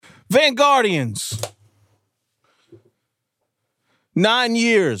Vanguardians. 9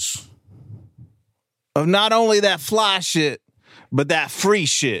 years of not only that fly shit, but that free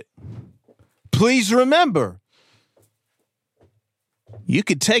shit. Please remember, you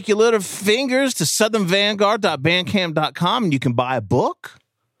could take your little fingers to southernvanguard.bandcamp.com and you can buy a book.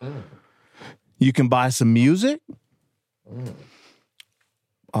 You can buy some music.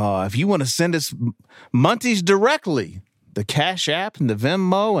 If you want to send us Munties directly, the Cash App and the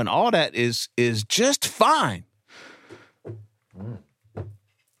Venmo and all that is just fine.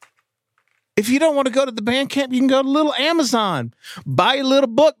 If you don't want to go to the Bandcamp, you can go to little Amazon. Buy a little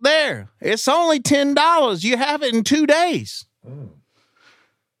book there. It's only $10. You have it in 2 days.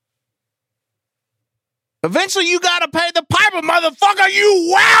 Eventually, you got to pay the piper, motherfucker.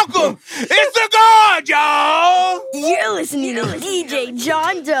 You welcome. It's the God, y'all. You're listening to DJ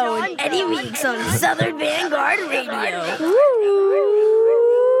John Doe and Eddie Weeks on Southern Vanguard Radio.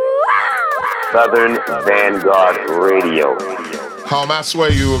 Southern Vanguard Radio. Home, I swear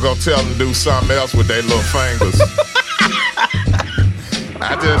you were going to tell them to do something else with their little fingers.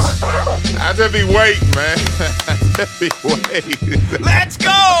 I just be waiting, man. I just be waiting. Let's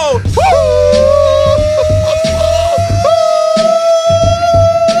go. Woo!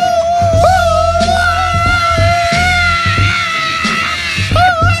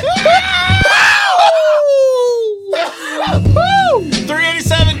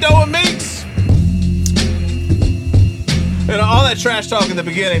 387 Doe and Meeks. And all that trash talk in the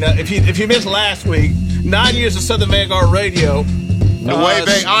beginning. If you missed last week, 9 years of Southern Vanguard Radio.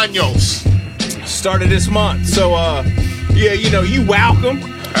 Nueve años. Started this month. So, yeah, you know, you welcome.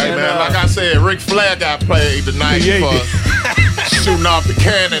 Hey, and, man, like I said, Ric Flair got played tonight for shooting off the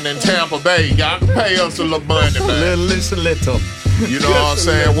cannon in Tampa Bay. Y'all can pay us a little money, man. Little. You know what I'm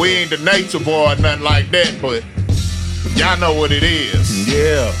saying? We ain't the nature boy or nothing like that, but y'all know what it is.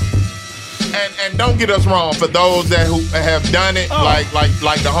 Yeah. And don't get us wrong, for those that who have done it, like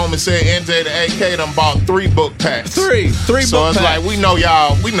the homie said, NJ the AK done bought 3 book packs. Three book packs. So it's like we know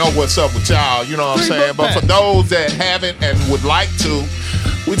y'all, we know what's up with y'all, you know what I'm saying? But for those that haven't and would like to,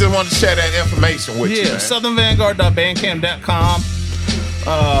 we just want to share that information with you, man. southernvanguard.bandcamp.com.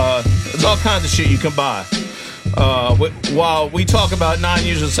 There's all kinds of shit you can buy. While we talk about 9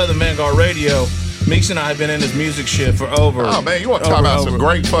 years of Southern Vanguard Radio, Meeks and I have been in this music shit for over... Oh, man, you want to talk about some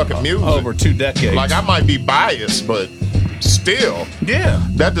great fucking music. Over 2 decades. Like, I might be biased, but still. Yeah.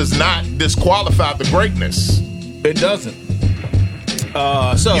 That does not disqualify the greatness. It doesn't.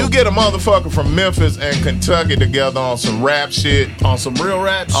 So you get a motherfucker from Memphis and Kentucky together on some rap shit. On some real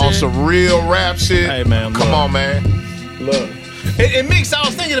rap shit. On some real rap shit. Hey, man, Come on, man. Look. And Meeks, I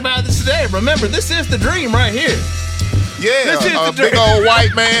was thinking about this today. Remember, this is the dream right here. Yeah, a big old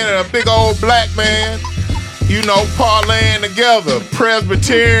white man and a big old black man, you know, parlaying together.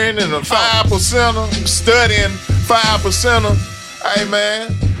 Presbyterian and a 5%er, studying 5%er. Hey,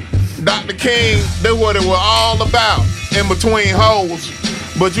 man, Dr. King, that's what it was all about, in between hoes.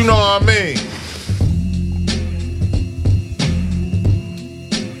 But you know what I mean.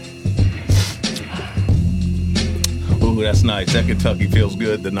 Ooh, that's nice. That Kentucky feels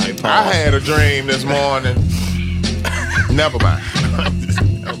good tonight, Paul. I had a dream this morning. Never mind.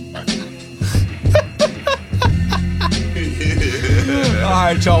 All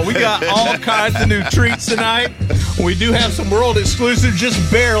right, y'all. We got all kinds of new treats tonight. We do have some world exclusive, just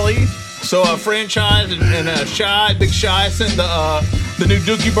barely. So, Franchise and Big Shy sent the new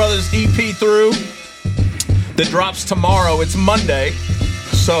Dookie Brothers EP through that drops tomorrow. It's Monday.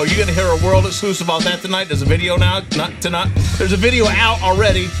 So, you're going to hear a world exclusive on that tonight. There's a video now. Not tonight. There's a video out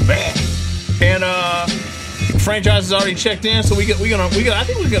already. And, Franchise has already checked in, so I think we're gonna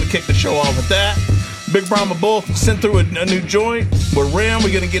kick the show off with that. Big Brahma Bull sent through a new joint with Rim.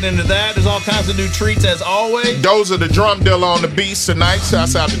 We're gonna get into that. There's all kinds of new treats as always. Dozer the drum dealer on the beats tonight.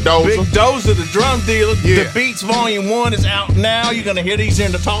 Shouts out to Dozer. Big Dozer the drum dealer. Yeah. The Beats Volume 1 is out now. You're gonna hear these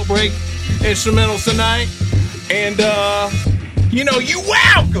in the Talk Break instrumentals tonight. And you know, you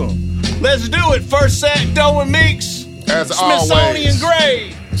welcome. Let's do it. First set, Doe and Meeks. As Smithsonian always.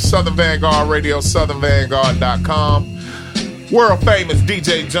 Grade. Southern Vanguard Radio, southernvanguard.com. World famous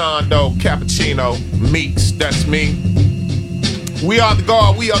DJ John Doe, Cappuccino, Meeks, that's me. We are the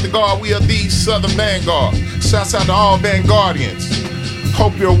guard, we are the guard, we are the Southern Vanguard. Shouts out to all Vanguardians.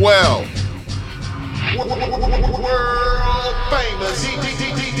 Hope you're well. World famous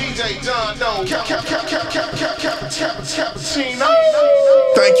DJ John Doe, Cappuccino.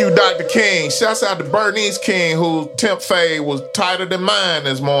 Thank you, Dr. King. Shouts out to Bernice King, whose temp fade was tighter than mine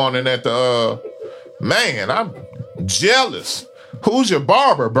this morning at the, man, I'm jealous. Who's your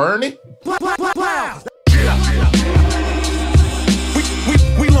barber, Bernie?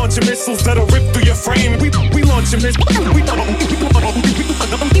 We launching missiles that'll rip through your frame. We launching missiles.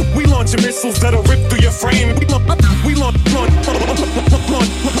 We launching missiles that'll rip through your frame. We launching missiles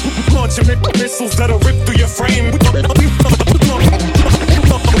that'll rip through your frame.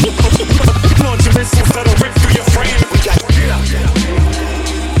 Launching missiles that'll rip through your frame.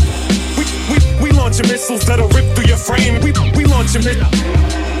 We launching missiles that'll rip through your frame. We launching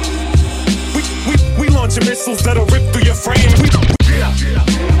we launching missiles that'll rip through your frame.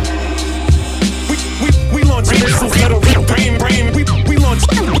 We launching missiles that'll rip through your frame. We launch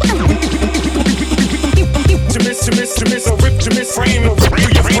missile rip to miss frame rip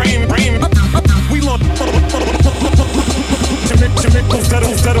through your frame. We launch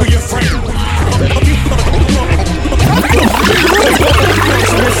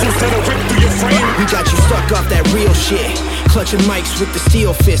missiles that'll your frame. We got you stuck off that real shit. Clutching mics with the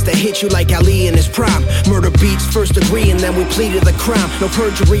steel fist that hit you like Ali in his prime. Murder beats, first degree, and then we pleaded the crime. No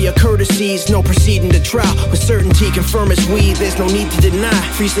perjury or courtesies, no proceeding to trial. With certainty, confirm it's we, there's no need to deny.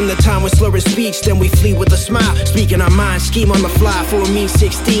 Freezing the time with slurred speech, then we flee with a smile. Speaking our mind, scheme on the fly for a mean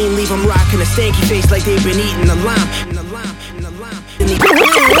 16. Leave them rocking a stanky face like they've been eating the lime.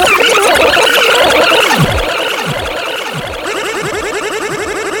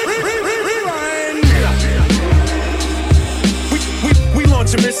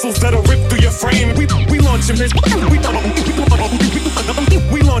 Missiles that'll rip through your frame. We launching missiles.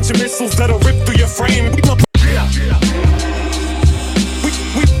 We launching missiles that'll rip through your frame. We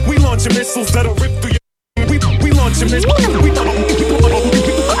launching missiles that'll rip through your frame. We launching missiles.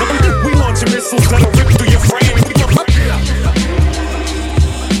 We launching missiles that'll rip through your frame.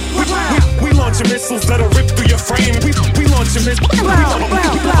 We launching missiles that'll rip through your frame. We launching missiles.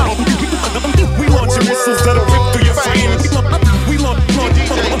 We launching missiles that'll rip through your frame.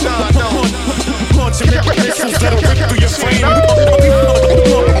 We launching missiles that'll rip through your frame.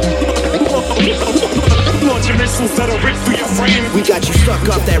 Launching missiles that'll rip through your frame. We got you stuck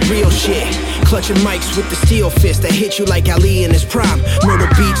off that real shit. Clutching mics with the steel fist that hit you like Ali in his prime. Murder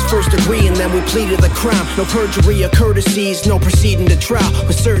beats, first degree, and then we pleaded the crime. No perjury or courtesies, no proceeding to trial.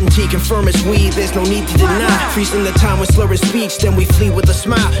 With certainty, confirm it's we, there's no need to deny. Freezing the time with slurred speech, then we flee with a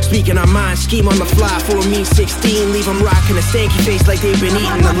smile. Speaking our mind, scheme on the fly for a mean 16. Leave them rocking a stanky face like they've been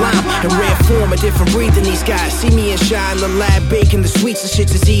eating the lime. In rare form, a different breed than these guys. See me and shine, the lab baking the sweets, the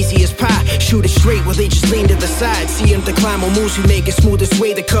shit's as easy as pie. Shoot it straight while they just lean to the side. See them decline on moves we make it smoothest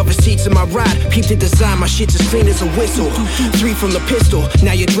way to cover seats in my ride. Peep the design, my shit's as clean as a whistle. 3 from the pistol,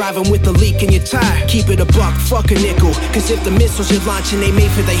 now you're driving with the leak in your tire. Keep it a buck, fuck a nickel. Cause if the missiles you're launching, they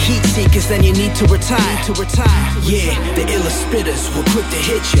made for the heat seekers, then you need to retire. Yeah, the illest spitters will quick to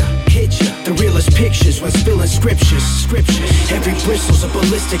hit ya. The realest pictures when spilling scriptures. Every bristle's a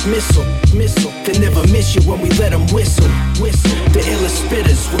ballistic missile. They never miss you when we let them whistle. The illest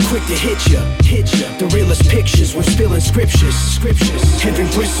spitters will quick to hit ya. The realest pictures when spilling scriptures. Every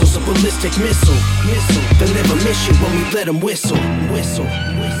bristle's a ballistic missile. They never miss you when we let them whistle.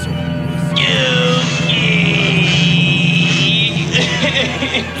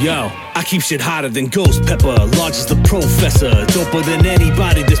 Yo, I keep shit hotter than ghost pepper. Large as the professor, doper than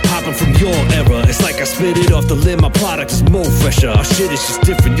anybody that's popping from your era. It's like I spit it off the lid, my product is more fresher. Our shit is just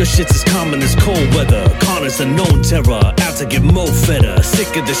different, your shit's as common as cold weather. Corners a known terror, out to get more fedder.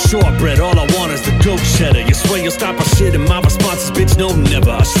 Sick of the shortbread, all I want is the goat cheddar. You swear you'll stop our shit and my response is bitch no never.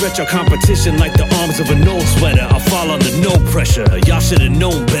 I stretch our competition like the arms of an old sweater. I'll fall under no pressure, y'all should've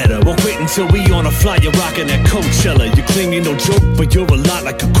known better. Won't quit until we on a fly, you're rocking that Coachella. You claim you're no joke, but you're a lot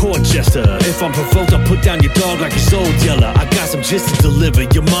like a court jester. If I'm provoked, I'll put down your dog like his old yeller. I got some gist to deliver,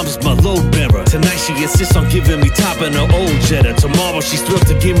 your mom's my load bearer. Tonight she insists on giving me top in her old Jetta. Tomorrow she's thrilled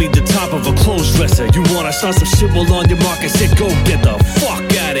to give me the top of a clothes dresser. You wanna start some shit, well on your mark and say go get the fuck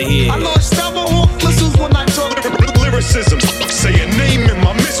out of here. I launch stubborn missiles when I talk lyricism. Say your name and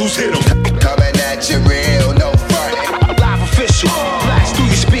my missiles hit them. Coming at you real, no front. Live official, blast through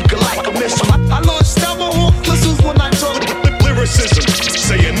your speaker like a missile. I launch stubborn missiles when I talk lyricism.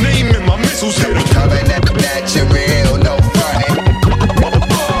 Say your name and my missiles hit them. Coming at you real, no front.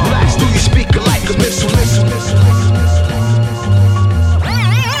 Blast through your speaker like a missile.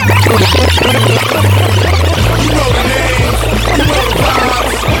 You know the names, you know the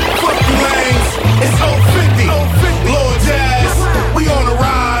vibes. Fuck you lanes, it's 050. Lord Jazz, we on the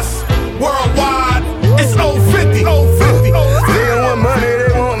rise. Worldwide, it's 050. They don't want money,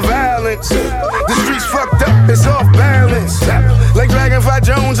 they want violence. The streets fucked up, it's off balance. Like Dragonfly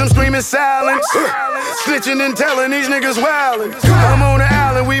Jones, I'm screaming silence. Snitching and telling these niggas wildin'. I'm on the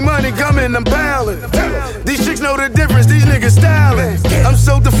island, we money coming, I'm ballin'. These chicks know the difference, these niggas stylin'. I'm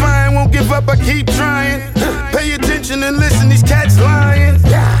so defiant, won't give up, I keep trying. Pay attention and listen, these cats lying.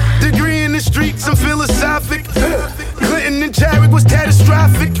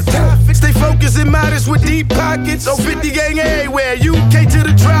 pockets. So 50 gang everywhere, UK to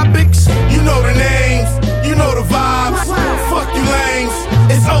the tropics. You know the names, you know the vibes. Fuck you lames,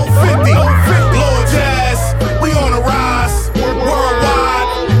 it's 050. Lord Jazz, we on the rise. Worldwide,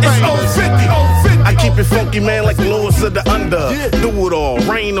 it's 050. I keep it funky, man, like Lords of the Under. Do it all,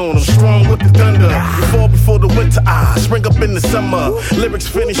 rain on them, strong with the thunder. You fall before the winter, spring up in the summer. Lyrics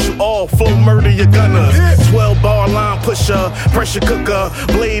finish you all, flow murder your gunners. 12 bar line pusher, pressure cooker.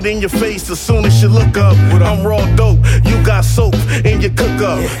 Blade in your face as soon as you look up. I'm raw dope, you got soap in your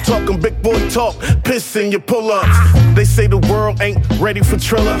cooker. Talking big boy talk, piss in your pull-ups. They say the world ain't ready for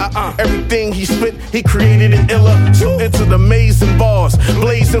Triller. Everything he spit, he created in illa. So into the maze and bars,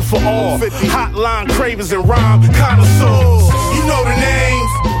 blazing for all. Hotline cravers and rhyme connoisseurs. You know the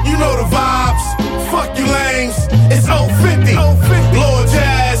names, you know the vibes. Fuck you lames, it's 050. Lord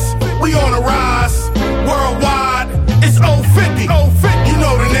Jazz, we on the rise. Worldwide, it's 050. You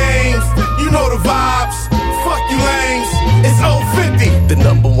know the names, you know the vibes. Fuck you lames, it's 050. The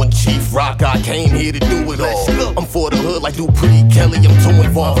number one chief rock, I came here to do it all. I'm for the hood like Dupree, Kelly, I'm too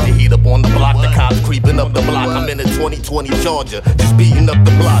involved. The heat up on the block, the cops creeping up the block. I'm in a 2020 Charger, just beating up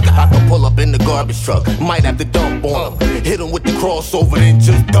the block. I can pull up in the garbage truck, might have to dump on them. Hit them with the crossover, then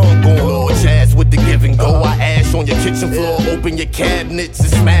just dunk on them. Lord Jazz with the give and go. I ash on your kitchen floor, open your cabinets and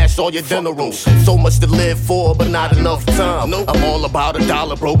smash all your dinner rolls. So much to live for, but not enough time. I'm all about a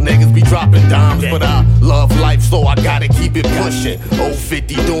dollar, broke niggas be dropping dimes. But I love life, so I gotta keep it pushing.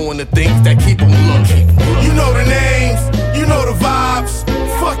 050 doing the things that keep them looking. You know the names, you know the vibes.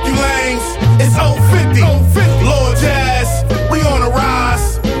 Fuck you lames, it's 050. Lord Jazz, we on the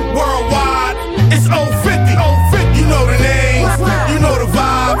rise. Worldwide, it's 050. You know the names, you know the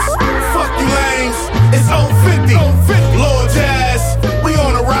vibes. Fuck you lames, it's 050. Lord Jazz, we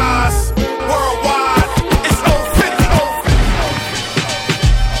on the rise. Worldwide, it's 050.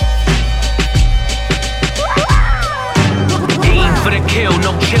 Aim for the kill,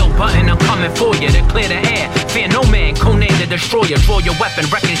 no chill button, I'm coming for you to clear the air. Fear no man, Conan the Destroyer. Draw your weapon,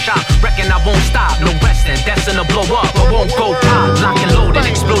 wrecking shop, reckon I won't stop. No resting, destined to blow up, I won't go pop. Lock and loaded,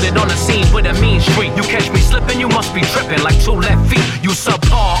 exploded on the scene with a mean street. You catch me slipping, you must be tripping like 2 left feet. You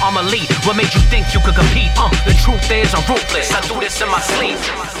subpar, I'm elite. What made you think you could compete? The truth is I'm ruthless, I do this in my sleep.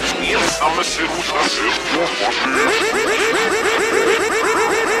 Yes, I'm a shit.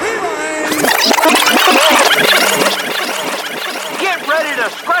 Get ready to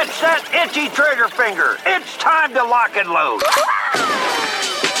scratch that itchy trigger finger. It's time to lock and load.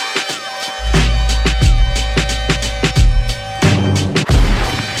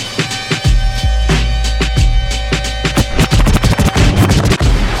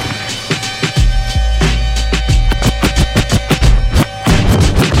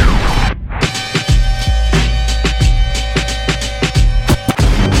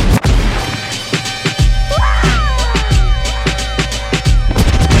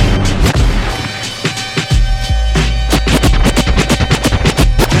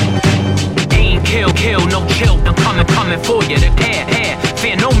 For you, the air,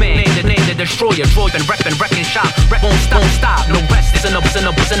 fear no man, name the destroyer, draw and wrecking shop, won't stop, no rest, it's in a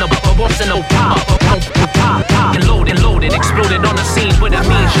pop, and loaded, exploded on the scene with a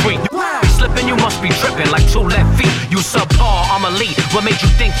mean street. You slipping, you must be tripping like 2 left feet. You subpar, I'm elite. What made you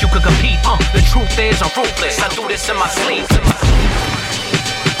think you could compete? The truth is I'm ruthless. I do this in my sleep.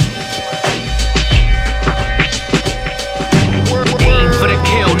 Aim for the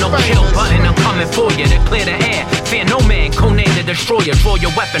kill, no chill button, I'm coming for you to clear the air. Fear no man, Conan the Destroyer. Draw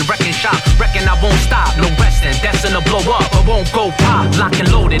your weapon, wrecking shop, reckon I won't stop. No resting, destined to blow up, I won't go pop. Lock and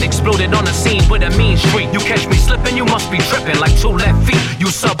loaded, exploded on the scene with a mean street. You catch me slipping, you must be tripping like 2 left feet.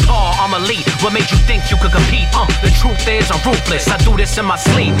 You subpar, I'm elite. What made you think you could compete? The truth is I'm ruthless, I do this in my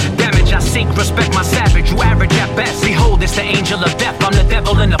sleep. Damage I seek, respect my savage, you average at best. Behold, it's the angel of death, I'm the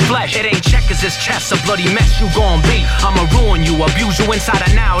devil in the flesh. It ain't checkers, it's chess, a bloody mess you gon' be. I'ma ruin you, abuse you inside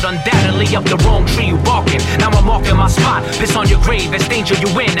and out. Undoubtedly up the wrong tree you barking. Now I'm marking my spot, piss on your grave, it's danger you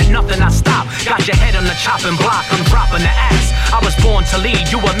win and nothing I stop. Got your head on the chopping block, I'm dropping the axe. I was born to lead,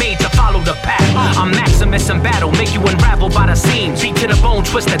 you were made to follow the path. I'm Maximus in battle, make you unravel by the seams. Beat to the bone,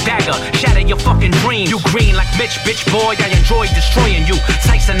 twist the dagger, shatter your fucking dreams. You green like Mitch, bitch boy, I enjoy destroying you.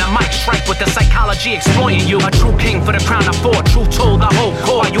 Tyson the mic, strike with the psychology exploiting you. A true king for the crown I fought, truth told I hold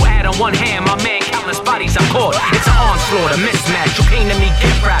court. You add on one hand, my man, countless bodies I caught. It's an onslaught, a mismatch, you came to me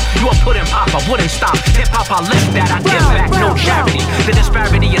gift wrap. You a pudding pop, I wouldn't stop. Hip hop, I lift that, I give back, no charity. The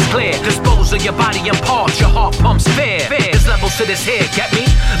disparity is clear, dispose of your body in parts, your heart pumps fear. There's levels to to this here, get me?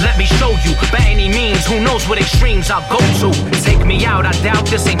 Let me show you, by any means, who knows what extremes I'll go to. Take me out, I doubt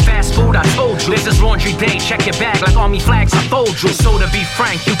this ain't fast food, I told you. This is laundry day, check your bag like army flags, I fold you. So to be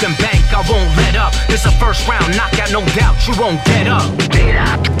frank, you can bank, I won't let up. This a first round knockout, no doubt, you won't get up. Fade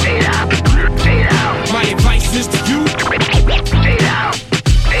out, fade out, fade out. My advice is to you. Fade out, fade out,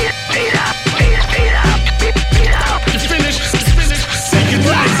 fade out, fade out, fade out. It's finished, say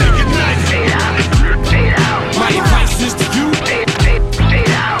goodnight, say goodnight. Fade out, fade out. My advice is to you. Fade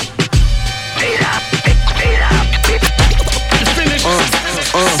out, fade out, fade out. It's finished,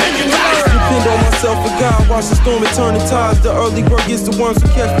 say goodnight. Depend on myself and God, watch the storm and turn the tides. The early bird gets the ones who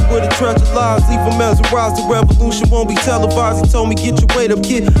catch me with a treasure lies. Leave them mesmerized, the revolution won't be televised. He told me get your weight up,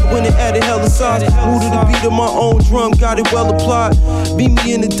 kid, when it added hella size. Moved to the beat of my own drum, got it well applied. Beat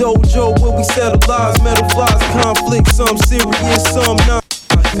me in the dojo where we settle lies. Metal flies, conflict, some serious, some not.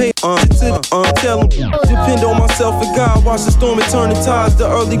 Pay tell them, depend on myself and God, watch the storm and turn the tides. The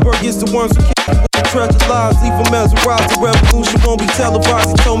early bird gets the ones who catch me with the treasure lies. Leave them mesmerized, the revolution won't be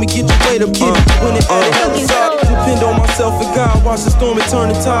televised. He told me get your weight up, kid, when it added hella size. Depend on myself and God, watch the storm and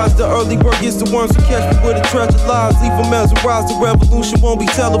turn the tides. The early bird gets the ones who catch me with the treasure lies. Leave them mesmerized, the revolution won't be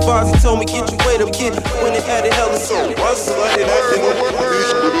televised. He told me get your weight up, kid, when it added hella size.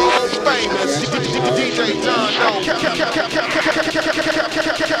 Famous DJ John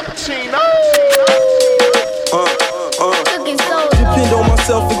Cappuccino. Depend on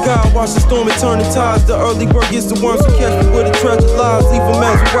myself and God, watch the storm and turn the tides. The early bird gets the ones who catch me with the treasure lies. Leave them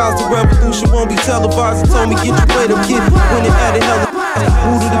mesmerized, the revolution won't be televised. He told me get your weight up, kid, when it added hella.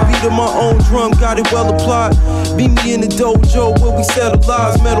 Moved to the beat of my own drum, got it well applied. Beat me in the dojo where we settle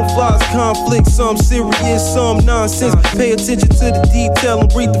lies. Metal flies, conflict, some serious, some nonsense. Pay attention to the detail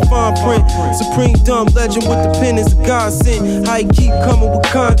and read the fine print. Supreme dumb legend with the pen is a godsend. How he keep coming with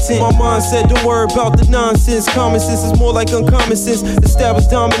content. My mind said don't worry about the nonsense. Common sense is more like uncommon sense. Established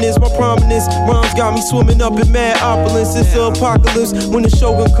dominance, my prominence. Rhymes got me swimming up in mad opulence. It's the apocalypse when the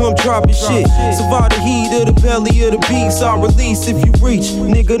shogun come dropping shit. Survive the heat of the belly of the beast. I'll release if you reach,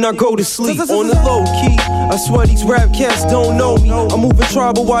 nigga, now go to sleep. On the low key, I swear these rap cats don't know me. I'm moving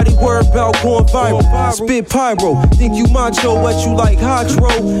tribal while they worry about going viral. Spit pyro, think you macho, what you like hydro.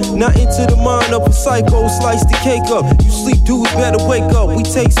 Not into the mind of a psycho, slice the cake up. You sleep dudes better wake up, we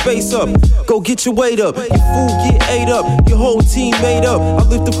take space up. Go get your weight up, your food get ate up. Your whole team made up, I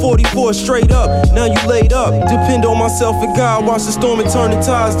lift the 44 straight up. Now you laid up, depend on myself and God. Watch the storm and turn the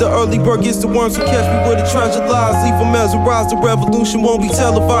tides. The early bird gets the ones who catch me with the treasure lies. Leave them mesmerized, the revolution won't be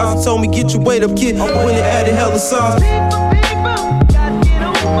televised. He told me get your weight up, kid, when it added hella size.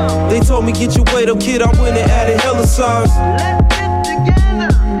 They told me get your weight up, kid, I went and added hella size.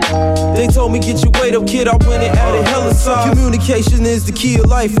 They told me get your weight up, kid, I went and added hella size. Communication is the key of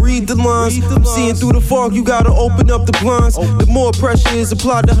life, read the lines. I'm seeing through the fog, you gotta open up the blinds. The more pressure is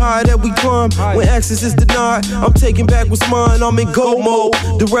applied, the higher that we climb. When access is denied, I'm taking back what's mine, I'm in go mode.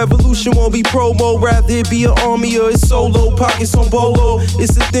 The revolution won't be promo, rather it be an army or it's solo. Pockets on bolo,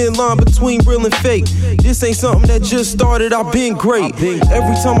 it's a thin line between real and fake. This ain't something that just started, I've been great.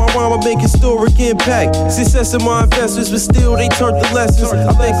 Every time I rhyme, I make historic impact. Success in my investors, but still they turned the lessons.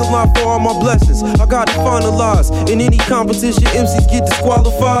 I thank a lot for all my blessings. I gotta finalize. In any competition, MCs get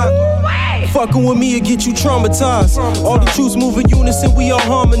disqualified. Fucking with me, it get you traumatized. All the troops move in unison, we all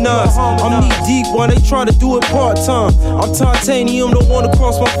harmonize. I'm knee deep while they try to do it part-time. I'm titanium, don't wanna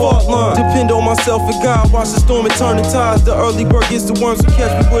cross my fault line. Depend on myself and God, watch the storm and turn the tides. The early bird gets the ones who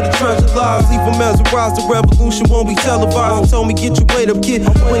catch me with the treasure lies. Leave them mesmerized, the revolution won't be televised. He told me get your weight up, kid,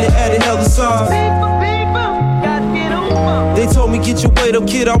 when it added hella size. They told me get your weight up,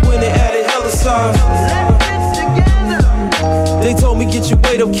 kid, I went and added hella size. They told me get your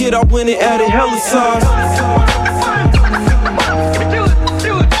weight up, kid, I went and added hella size.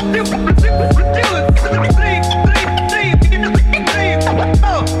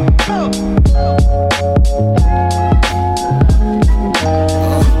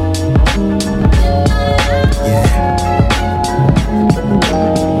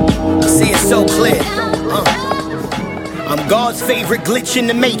 See it so clear. I'm God's favorite glitch in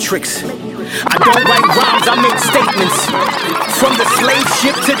the Matrix. I don't write rhymes, I make statements. From the slave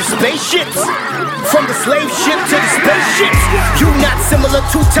ship to the spaceships. From the slave ship to the spaceships. You not similar,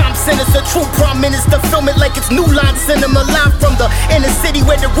 two-time sinister. True prime minister, film it like it's New Line Cinema. Live from the inner city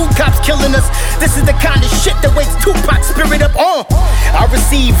where the root cops killing us. This is the kind of shit that wakes Tupac spirit up on. I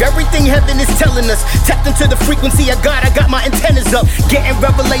receive everything heaven is telling us. Tapped into the frequency of God, I got my antennas up. Getting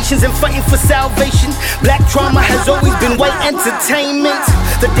revelations and fighting for salvation. Black trauma has always been white entertainment.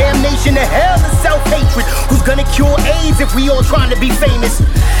 The damnation of hell hell is self-hatred? Who's gonna cure AIDS if we all trying to be famous?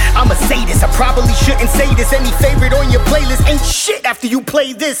 I'm a sadist, I probably shouldn't say this. Any favorite on your playlist ain't shit after you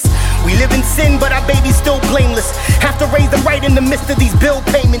play this. We live in sin, but our baby's still blameless. Have to raise them right in the midst of these bill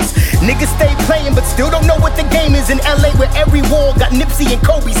payments. Niggas stay playing, but still don't know what the game is. In LA, where every wall got Nipsey and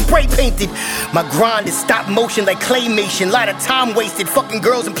Kobe spray painted. My grind is stop motion like claymation. Lot of time wasted, fucking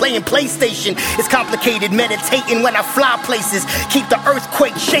girls and playing PlayStation. It's complicated, meditating when I fly places. Keep the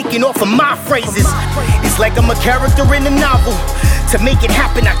earthquake shaking off of my phrases. It's like I'm a character in a novel. To make it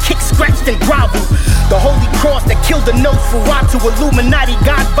happen, I kick, scratched, and grovel. The holy cross that killed the Nosferatu, Illuminati,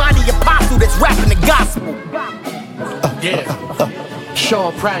 God body apostle that's rapping the gospel.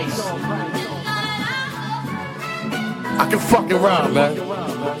 Sean Price. I can fucking rhyme, man.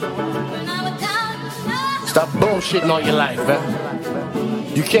 Stop bullshitting all your life,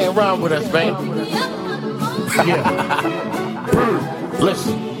 man. You can't rhyme with us, man. Yeah.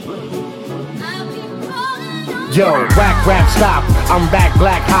 Listen. Yo, whack rap stop, I'm back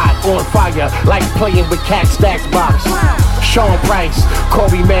black hot, on fire, like playing with Cat Stacks box. Sean Price,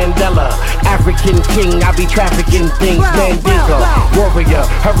 Corey Mandela, African king, I be trafficking things, Mandinka, warrior,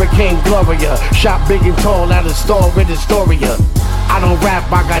 hurricane Gloria, shot big and tall at a store in Astoria. I don't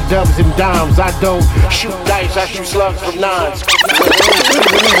rap, I got dubs and dimes, I don't shoot dice, I shoot slugs from nines.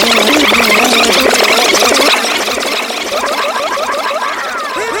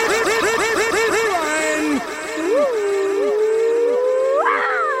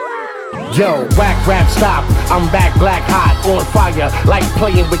 Yo, whack rap stop, I'm back black hot, on fire, like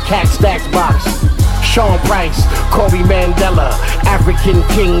playing with Cat Stacks box. Sean Price, Corey Mandela, African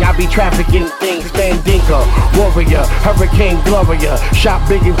king, I be trafficking things, Mandinka, warrior, hurricane Gloria, shot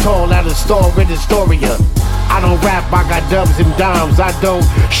big and tall at a store in Astoria. I don't rap, I got dubs and dimes, I don't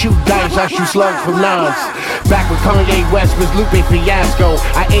shoot dice, I shoot slugs from nines. Back when Kanye West was Lupe Fiasco,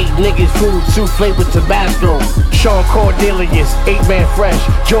 I ate niggas food souffle with Tabasco. Sean Cordelius, 8-man fresh,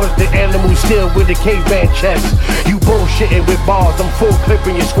 George the Animal still with a caveman chest. You bullshitting with bars, I'm full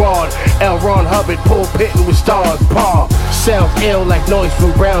clipping your squad. L. Ron Hubbard, pulpitting with stars, paw. Sounds ill like noise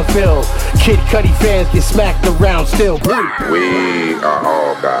from Brownsville. Kid Cudi fans get smacked around still. We are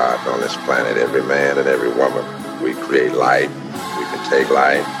all God on this planet, every man and every woman. We create life, we can take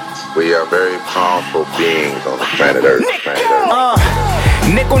life. We are very powerful beings on the planet Earth.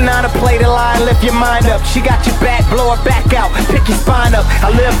 Nickel 9 to play the line, lift your mind up. She got your back, blow her back out, pick your spine up.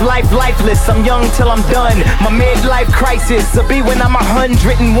 I live life lifeless, I'm young till I'm done. My midlife crisis will be when I'm 101.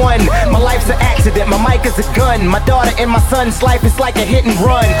 My life's an accident, my mic is a gun. My daughter and my son's life is like a hit and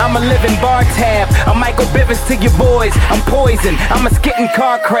run. I'm a living bar tab, I'm Michael Bivins to your boys. I'm poison, I'm a skitting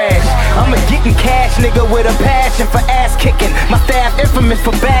car crash. I'm a getting cash nigga with a passion for ass kicking. My staff infamous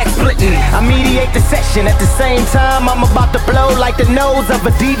for bag splitting. I mediate the session, at the same time I'm about to blow like the nose of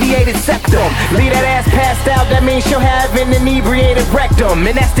a deviated septum. Leave that ass passed out, that means she'll have an inebriated rectum.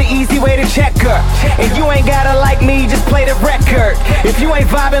 And that's the easy way to check her. And you ain't gotta like me, just play the record. If you ain't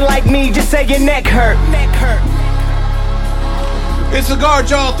vibing like me, just say your neck hurt. It's the Guard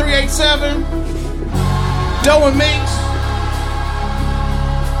Y'all 387. Doe and Meeks.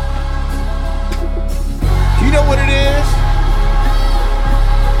 You know what it is?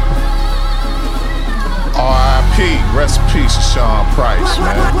 R.I.P. Rest in peace to Sean Price,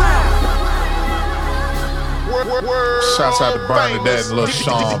 man. Shouts out to Bernadette and little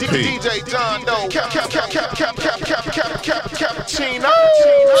Sean P.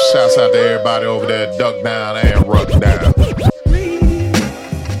 Shouts out to everybody over there, duck down and ruck down.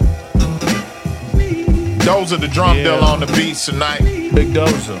 Dozer the drum deal on the beats tonight. Big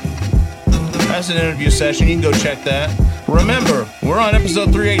Dozer. That's an interview session. You can go check that. Remember, we're on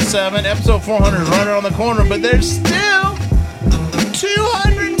episode 387. Episode 400 is right around the corner, but there's still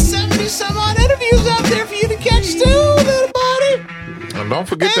 270 some odd interviews out there for you to catch too, little buddy. And don't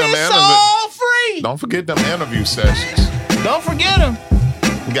forget them interviews. All free. Don't forget them interview sessions. Don't forget them.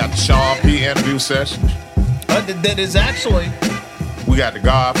 We got the Sean P interview sessions. That is actually. We got the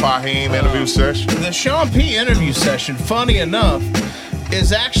God Fahim interview session. The Sean P interview session, funny enough,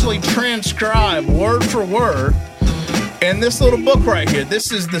 is actually transcribed word for word in this little book right here.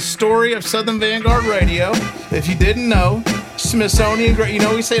 This is the story of Southern Vanguard Radio. If you didn't know, Smithsonian, you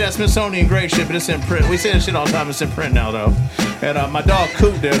know, we say that Smithsonian great shit, but it's in print. We say that shit all the time. It's in print now, though. And my dog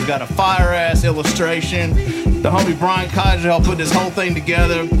Coop there's got a fire-ass illustration. The homie Brian Kaiser helped put this whole thing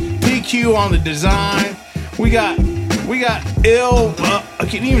together. PQ on the design. We got ill.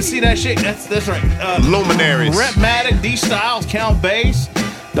 Can you even see that shit? That's right. Luminaries. Rhapmatic, D Styles, Count Bass.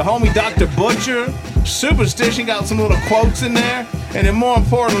 The homie Dr. Butcher. Superstition got some little quotes in there. And then more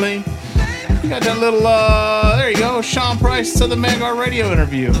importantly, we got that little, there you go, Sean Price, Southern Vanguard Radio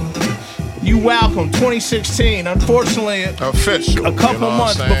interview. You welcome 2016. Unfortunately, official. A couple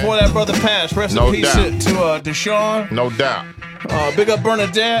months before that brother passed. Rest in peace to Deshaun. No doubt. Big up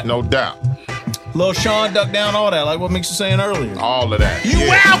Bernadette. No doubt. Lil Sean ducked down all that, like what Meeks was saying earlier. All of that. You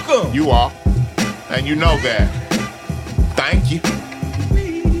welcome. You are. And you know that. Thank you.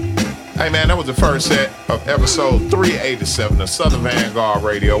 Hey man, that was the first set of episode 387 of Southern Vanguard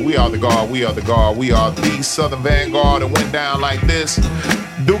Radio. We are the guard, we are the guard, we are the Southern Vanguard. It went down like this.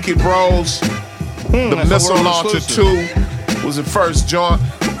 Dookie Bros, the Missile Launcher 2 was the first joint.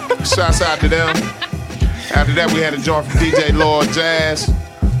 Shouts out to them. After that, we had a joint from DJ Lord Jazz,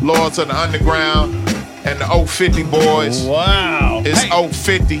 Lords of the Underground, and the 050 boys. Wow. It's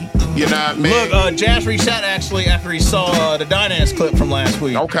 050, you know what I mean? Look, Jazz reached out actually after he saw the Dynance clip from last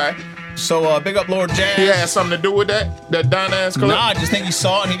week. Okay. So, big up Lord Jazz. He had something to do with that Dynance clip? Nah, I just think he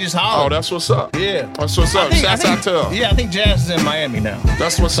saw it and he just hollered. Oh, that's what's up. Yeah. That's what's up. Shouts out to him. Yeah, I think Jazz is in Miami now.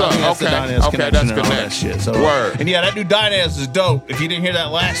 That's what's up. Okay, that's good. That shit. So, word. And yeah, that new Dynance is dope. If you didn't hear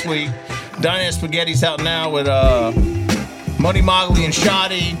that last week, Dynance Spaghetti's out now with Money Mogley and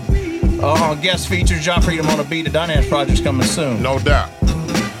Shoddy on guest features. John Freedom on the beat. The Dynance project's coming soon. No doubt.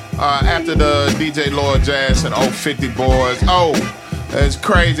 After the DJ Lord Jazz and 050 boys. It's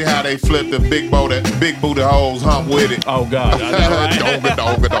crazy how they flipped the big booty hoes hump with it. Oh God! I know, right?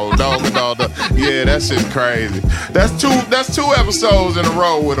 Yeah, that shit's crazy. That's two episodes in a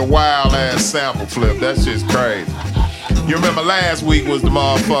row with a wild ass sample flip. That shit's crazy. You remember last week was the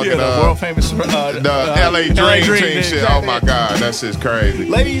motherfucking the world famous the LA Dream Team shit. Oh my God, that shit's crazy.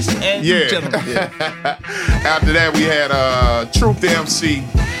 Ladies and gentlemen. Yeah. After that we had Truth MC.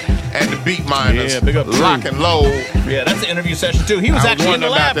 And the Beat Miners, big up Lock and Load. Yeah, that's the interview session too. He was actually in the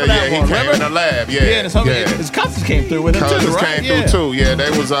lab for that one. He came in the lab. Yeah, his cousins came through with him too, right? Cousins came through too. Yeah, they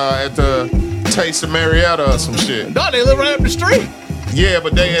was at the Taste of Marietta or some shit. No, they live right up the street. Yeah,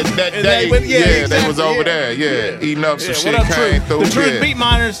 but they that day, exactly, they was over there. Yeah, eating up some shit. Came through. The Truth Beat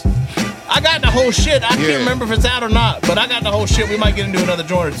Miners. I got the whole shit. I can't remember if it's out or not, but I got the whole shit. We might get into another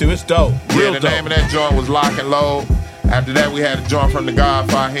joint or two. It's dope. Real dope. Name of that joint was Lock and Load. After that, we had a joint from the God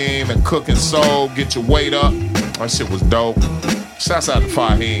Fahim and Cooking Soul, Get Your Weight Up. That shit was dope. Shouts out to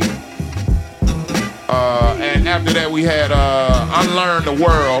Fahim. And after that, we had Unlearn the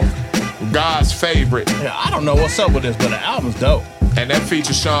World, God's Favorite. Yeah, I don't know what's up with this, but the album's dope. And that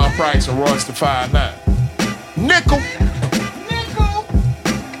features Sean Price and Royce the 5'9". Nickel.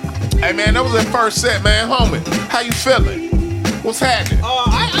 Hey, man, that was that first set, man. Homie, how you feeling? What's happening?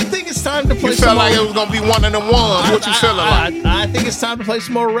 I think it's time to play you some felt like more. it was going to be one of them ones. What you feeling like? I think it's time to play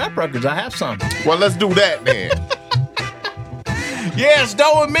some more rap records. I have some. Well, let's do that then. Yes,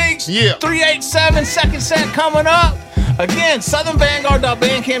 Doe and Meeks. Yeah. 387, second set coming up. Again,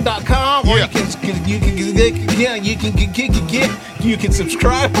 southernvanguard.bandcamp.com, or you can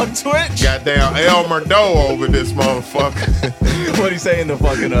subscribe on Twitch. Goddamn El Murdo over this motherfucker. What he say in the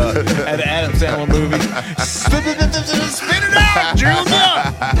fucking at the Adam Sandler movie? Spit it out,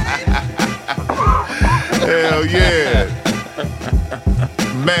 Junior. Hell yeah.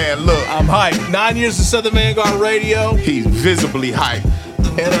 Man, look. I'm hyped. 9 years of Southern Vanguard Radio. He's visibly hyped.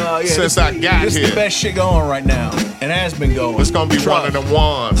 And since I got this here. This is the best shit going right now. And has been going. It's gonna be one of them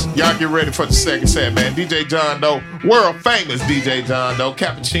ones. Y'all get ready for the second set, man. DJ John Doe, world famous DJ John Doe,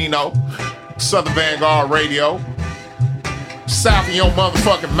 Cappuccino, Southern Vanguard Radio, south of your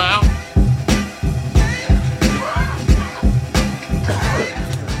motherfucking mouth.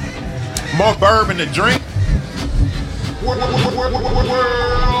 More bourbon to drink. World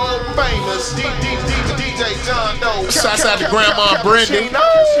famous DJ John Doe. Shouts out to Grandma Brenda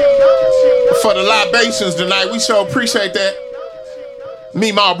for the libations tonight. We sure appreciate that.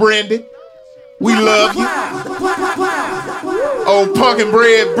 Me, Ma Brenda. We love you. Old pumpkin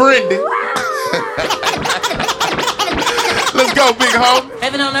bread Brenda. Let's go, big hoe.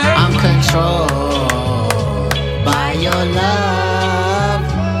 Heaven on earth. I'm controlled by your love.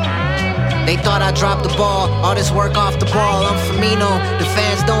 They thought I dropped the ball, all this work off the ball, I'm Firmino. The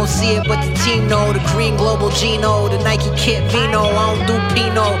fans don't see it, but the team know. The green global Gino, the Nike Kit Vino. I don't do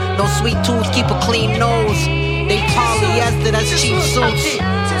Pinot, no sweet tooth, keep a clean nose. They polyester, that's cheap suits.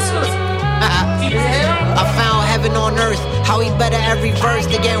 I found heaven on earth, how he better every verse.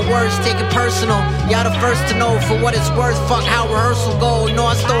 They getting worse, take it personal. Y'all the first to know for what it's worth. Fuck how rehearsal go. You know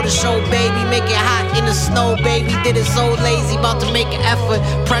I stole the show, baby. Make it hot in the snow, baby. Did it so lazy, about to make an effort.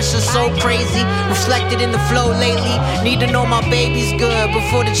 Pressure so crazy, reflected in the flow lately. Need to know my baby's good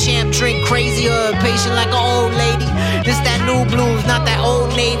before the champ drink crazier. Patient like an old lady. This that new blues, not that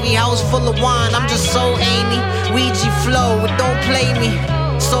old Navy. House full of wine, I'm just so Amy. Ouija flow, it don't play me.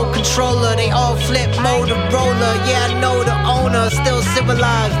 So controller, they all flip Motorola. Yeah, I know the owner, still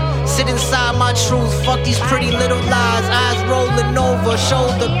civilized. Sit inside my truth, fuck these pretty little lies. Eyes rolling over,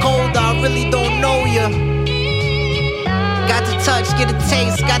 shoulder cold, I really don't know ya. Got the touch, get a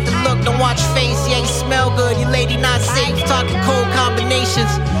taste, got the look, don't watch face. You ain't smell good, you lady not safe. Talking cold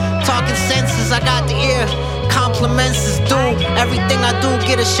combinations, talking senses, I got the ear. Compliments is due, everything I do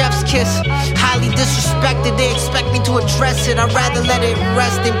get a chef's kiss. Highly disrespected, they expect me to address it. I'd rather let it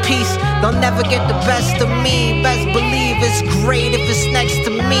rest in peace. They'll never get the best of me. Best believe it's great if it's next to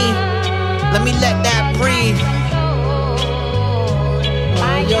me. Let me let that breathe.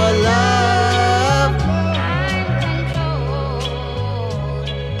 Oh, your love.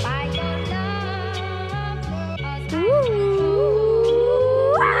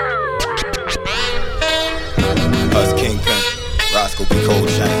 Us Kingpin, Roscoe B. Cold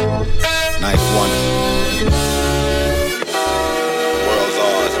Chain, Nice Wonder. World's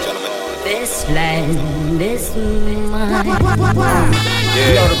ours, gentlemen. This land is mine. Yeah,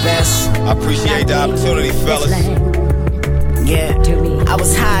 you know the best. I appreciate the opportunity, fellas. Yeah, I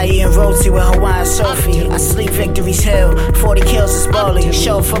was high eating roti with Hawaiian Sophie. I sleep Victory's Hill, 40 kills is bowling.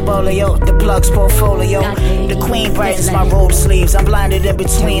 Show footballer, yo, the plug's portfolio. The queen brightens my robe sleeves. I'm blinded in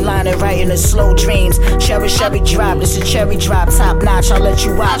between, lining right in the slow dreams. Cherish every drop, it's a cherry drop, top notch. I'll let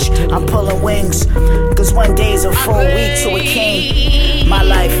you watch, I'm pulling wings. Cause one day's a full week to a king. My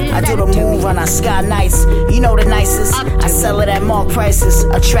life, I do the moon run, I sky nights. You know the nicest, I sell it at mark prices.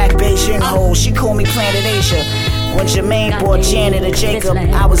 Attract Beijing hoes, she call me Planet Asia. When Jermaine bought Janet or Jacob,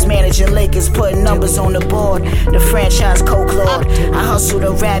 I was managing Lakers, putting numbers on the board. The franchise co-lord. I hustled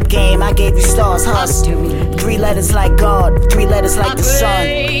the rap game, I gave you stars, hustle. 3 letters like God, 3 letters like the sun.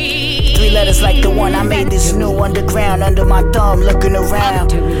 3 letters like the one I made this new underground under my thumb, looking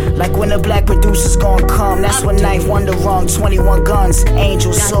around. Like when the black producer's gonna come, that's when Knife Wonder rung, 21 guns,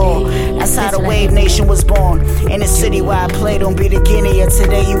 Angel saw. That's how the Wave Nation was born. In the city where I play, don't be the guinea.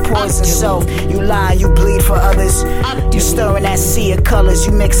 Today you poison self, you lie, you bleed for others. You stirring that sea of colors,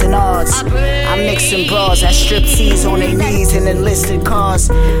 you mixing odds. I'm mixing bras, I strip tease on their knees in enlisted cars.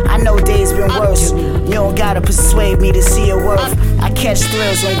 I know days been worse, you don't gotta persuade me to see your worth. I catch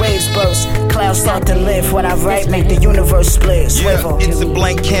thrills when waves burst, clouds start to lift. What I write make the universe split. Yeah, it's a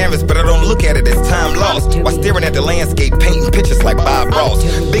blank canvas, but I don't look at it as time lost. While staring at the landscape, painting pictures like Bob Ross.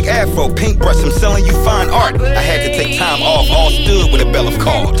 Big afro, paintbrush, I'm selling you fine art. I had to take time off, all stood when the bell of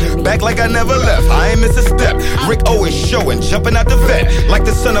called. Back like I never left, I ain't miss a step. Rick Owens showing, jumping out the vet. Like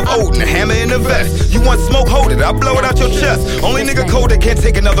the son of Odin, a hammer in the vest. You want smoke, hold it, I'll blow it out your chest. Only nigga cold that can't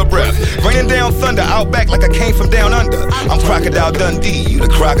take another breath. Raining down thunder, out back like I came from down under. I'm Crocodile Dundee, you the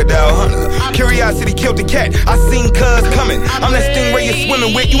crocodile hunter. Curiosity killed the cat, I seen cuz coming. I'm that stingray you're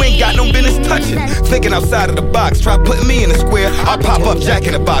swimming with, you ain't got no business touching. Thinking outside of the box, try putting me in a square. I'll pop up, Jack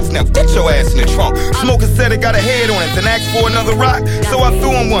in the box, now get your ass in the trunk. Smoker said it got a head on it, then asked for another rock. So I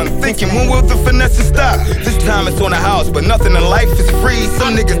threw him one, thinking when will the finesse stop? This time it's on the house, but nothing in life is free.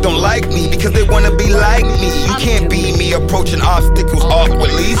 Some niggas don't like me because they wanna be like me. You can't be me approaching obstacles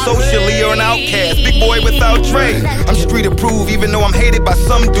awkwardly. Socially you're an outcast, big boy without trade. I'm street approved even though I'm hated by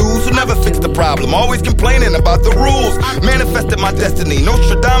some dudes who never fix the problem, always complaining about the rules. Manifested my destiny,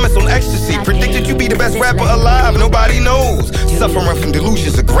 Nostradamus on ecstasy. Predicted you be the best rapper alive, nobody knows. Suffering from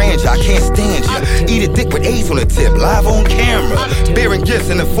delusions of grandeur, I can't stand ya. Eat a dick with AIDS on the tip, live on camera. Bearing gifts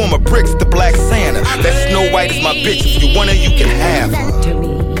in the form of bricks, the Black Santa. That Snow White is my bitch, if you want her, you can have her.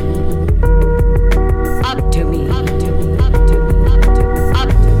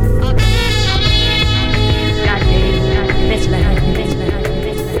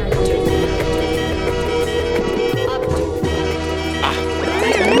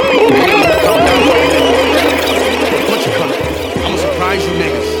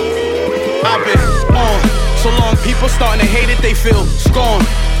 People starting to hate it, they feel scorned.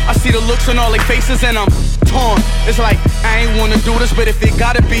 I see the looks on all their faces and I'm torn. It's like, I ain't wanna do this, but if it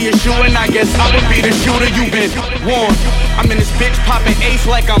gotta be a shoe, and I guess I would be the shooter, you've been warned. I'm in this bitch popping ace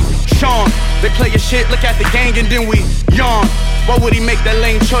like I'm Sean. They play your shit, look at the gang and then we yawn. Why would he make that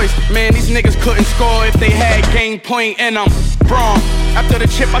lame choice? Man, these niggas couldn't score if they had game point and I'm Braun. After the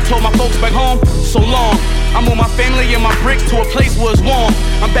chip, I told my folks back home, so long. I moved my family and my bricks to a place where it's warm.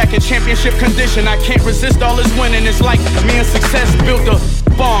 I'm back in championship condition, I can't resist all this winning. It's like me and success built a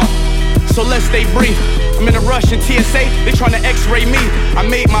bomb. So let's stay brief. I'm in a rush in TSA, they tryna x-ray me. I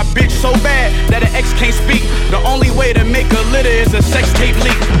made my bitch so bad that an ex can't speak. The only way to make a litter is a sex tape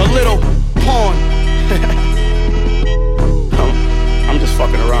leak. A little porn. I'm just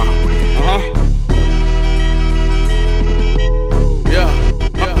fucking around.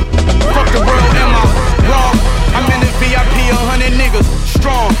 Fuck the world, am I wrong? I'm in the VIP, 100 niggas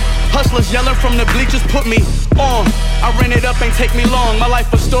strong. Hustlers yelling from the bleachers, put me on. I rented up ain't take me long. My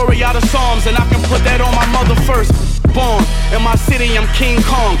life a story out of Psalms, and I can put that on my mother first. Born in my city, I'm King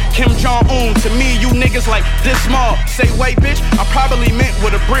Kong, Kim Jong-un. To me, you niggas like this small. Say wait, bitch, I probably meant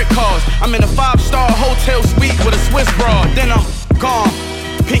what a brick cost. I'm in a 5-star hotel suite with a Swiss broad. Then I'm gone,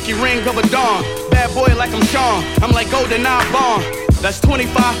 pinky ring of a dawn. Bad boy like I'm Sean, I'm like GoldenEye Bond. That's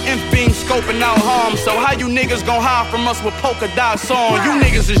 25 inch beam scoping out harm. So how you niggas gon' hide from us with polka dots on? You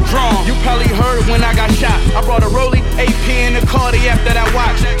niggas is drawn. You probably heard when I got shot. I brought a rollie, AP in the Cardiac that I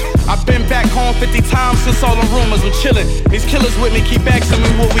watched. I've been back home 50 times since all the rumors. I'm chillin'. These killers with me keep asking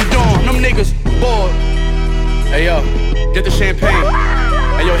me what we doing. Them niggas bored. Hey yo, get the champagne.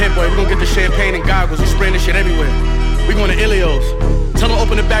 Hey yo, hit boy, we gon' get the champagne and goggles. We spraying this shit everywhere. We going to Ilios. Tell them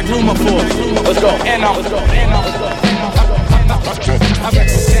open the back room up for us. Let's go. And out. Let's go. And out. Let's go. I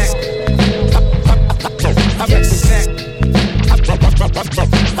represent what an MC's supposed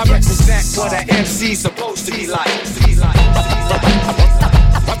to be like. I represent what an MC's supposed to be like. I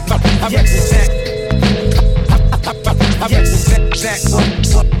represent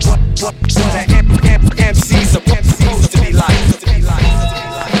MC's supposed to be like.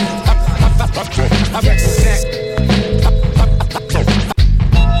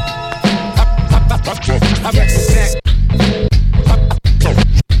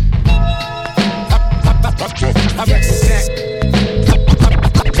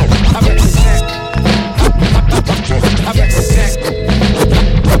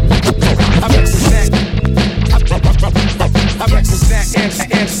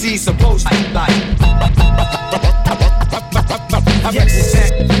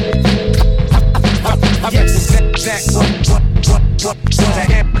 represent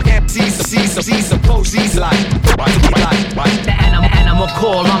what an MC's supposed to be like. The animal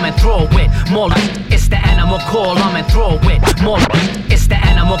call, I'm enthralled with more like. It's the animal call, I'm enthralled with more like. It's the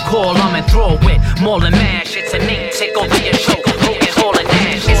animal call, I'm enthralled with more than mash. It's a name, take over your show. Hogan, Hall and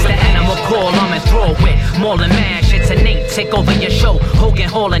Nash. It's the animal call, I'm enthralled with more than mash. It's a name, take over your show. Hogan,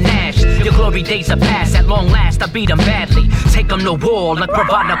 Hall and Nash. Your glory days are past. At long last, I beat them badly. Take them to war like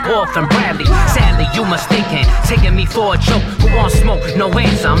Provodnikov and Bradley. Sadly, you mistaken, taking me for a joke. Who wants smoke? No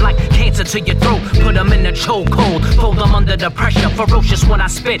answer. I'm like cancer to your throat. Put them in the chokehold. Fold them under the pressure. Ferocious when I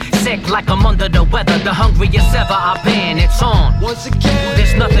spit. Sick like I'm under the weather. The hungriest ever I've been. It's on. Once again,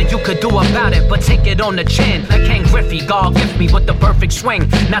 there's nothing you could do about it but take it on the chin. Like King Griffey, God gift me with the perfect swing.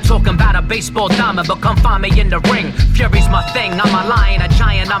 Not talking about a baseball diamond, but come find me in the ring. Fury's my thing. I'm a lion, a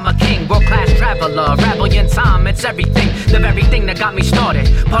giant, I'm a king. World-class traveler. Rebellion time, it's everything. The very thing that got me started.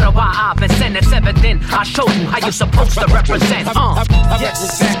 Part of why I've been sent. It's evident. I show you how you're supposed to represent. I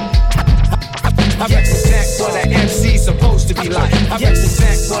represent what an MC's supposed to be like. I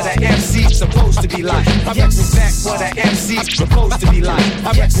represent what an MC's supposed to be like. I represent what an MC's supposed to be like.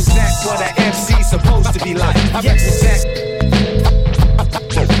 I represent what an MC's supposed to be like. I represent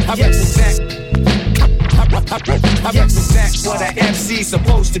what an MC's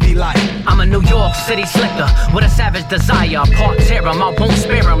supposed to be like. I'm a New York City slicker with a savage desire. Part terror, I won't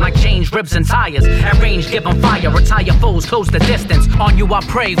spare him like change ribs and tires. At range, give them fire. Retire foes, close the distance. On you I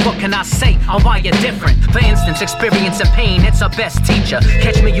pray, what can I say? On why you're different. For instance, experience and pain, it's our best teacher.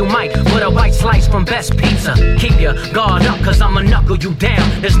 Catch me, you might, with a white slice from Best Pizza. Keep your guard up, cause I'ma knuckle you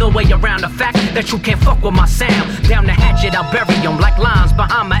down. There's no way around the fact that you can't fuck with my sound. Down the hatchet, I'll bury them like lines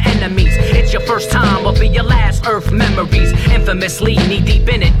behind my enemies. It's your first time, will be your last earth memories. Infamously, knee deep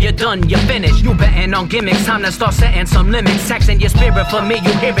in it, you're done, you're finished. You betting on gimmicks, time to start setting some limits. Taxing your spirit for me,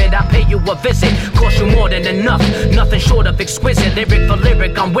 you hear it, I pay you a visit. Cost you more than enough, nothing short of exquisite. Lyric for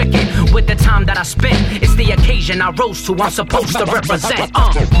lyric, I'm wicked. With the time that I spent, it's the occasion I rose to, I'm supposed to represent.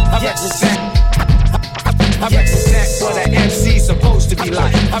 I represent what an MC's supposed to be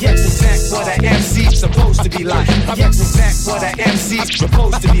like. I represent what an MC's supposed to be like. I represent what an MC's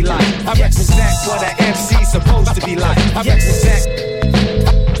supposed to be like. I represent what an MC's supposed to be like. I represent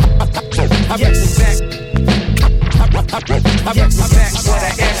what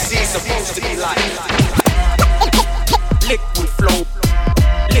an MC's supposed to be like. Liquid flow.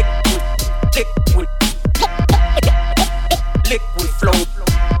 Liquid flow. Liquid flow,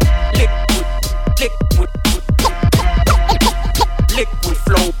 liquid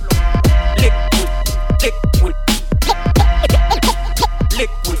flow, liquid flow,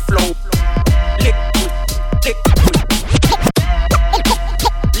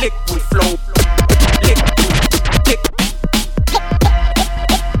 liquid flow,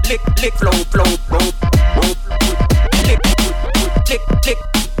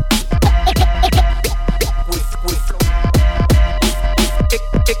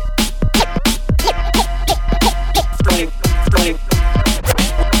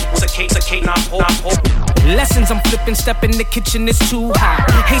 flipping, step in the kitchen, it's too hot.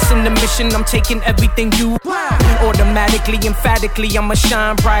 Hasten the mission, I'm taking everything you. Automatically, emphatically, I'ma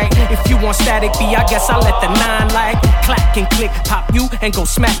shine bright. If you want static B, I guess I'll let the 9 like clack and click, pop you and go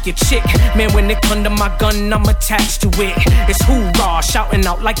smack your chick. Man, when it come to my gun, I'm attached to it. It's hoorah, shouting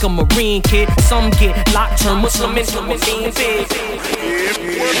out like a Marine kid. Some get locked, turn Muslim into a mean big.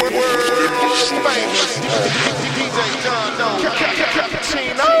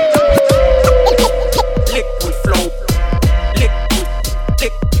 Liquid flow, liquid,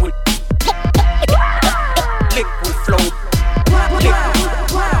 liquid, liquid flow, liquid,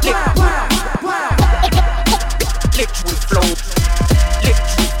 liquid flow,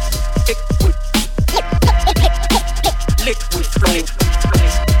 liquid flow.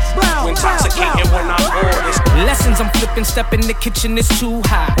 Intoxicating when I pour this. Lessons I'm flipping, step in the kitchen, it's too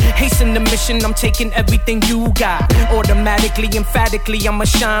hot. Hasten the mission, I'm taking everything you got. Automatically, emphatically, I'ma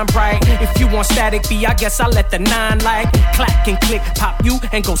shine bright. If you want static B, I guess I'll let the 9 like clack and click, pop you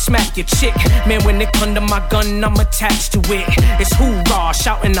and go smack your chick. Man, when it come to my gun, I'm attached to it. It's hoorah,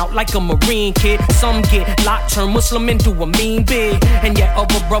 shouting out like a Marine kid. Some get locked, turn Muslim into a mean big. And yet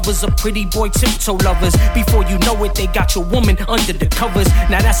other brothers are pretty boy tiptoe lovers. Before you know it, they got your woman under the covers.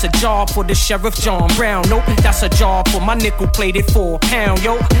 Now that's a job for the Sheriff John Brown. Nope, that's a job for my nickel-plated £4,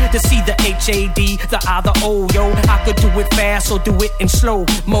 yo. To see the H-A-D, the I, the O, yo. I could do it fast or do it in slow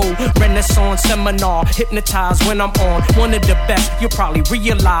mo. Renaissance seminar, hypnotized when I'm on. One of the best, you'll probably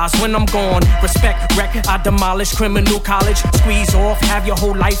realize when I'm gone. Respect, wreck, I demolish criminal college. Squeeze off, have your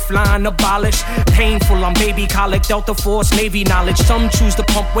whole lifeline abolished. Painful, I'm baby colic, Delta Force, Navy knowledge. Some choose to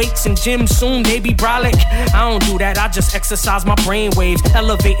pump weights in gym, soon they be brolic. I don't do that, I just exercise my brain waves.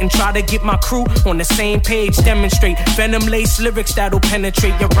 Elevate and try to get my crew on the same page. Demonstrate venom-laced lyrics that'll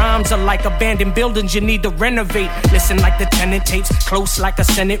penetrate. Your rhymes are like abandoned buildings you need to renovate. Listen like the tenant tapes, close like a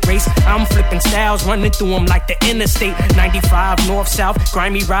Senate race. I'm flipping styles, running through them like the interstate. 95 north-south,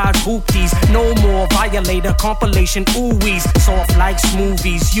 grimy rides, hoopties. No more violator, compilation, ooh-wees. Soft like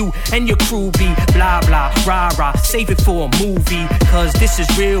smoothies, you and your crew be blah blah, rah-rah. Save it for a movie, cause this is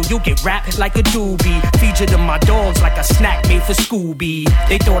real, you'll get wrapped like a doobie. Featured to my dogs like a snack made for Scooby.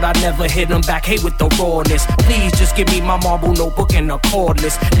 They thought I'd never hit them back, hey with the rawness. Please just give me my marble notebook and a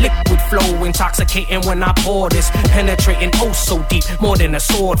cordless. Liquid flow, intoxicating when I pour this. Penetrating oh so deep, more than a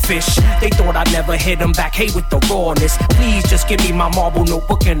swordfish. They thought I'd never hit them back, hey with the rawness. Please just give me my marble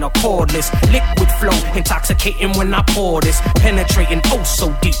notebook and a cordless. Liquid flow, intoxicating when I pour this. Penetrating oh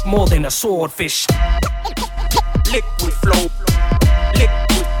so deep, more than a swordfish. Liquid flow,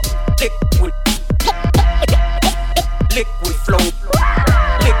 liquid, liquid, liquid flow,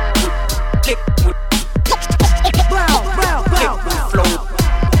 liquid, liquid,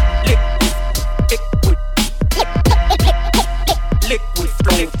 liquid flow,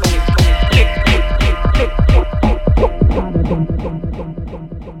 liquid, liquid, liquid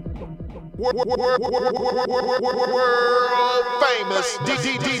flow, World famous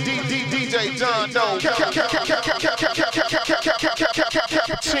DJ John Doe.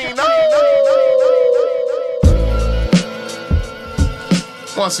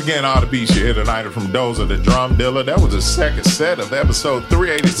 Once again, all the beats you hear tonight are from Dozer the Drum Dealer. That was the second set of episode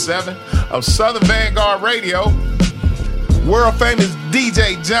 387 of Southern Vanguard Radio. World famous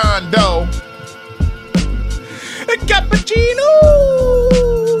DJ John Doe. A cappuccino.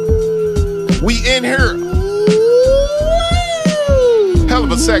 We in here. Hell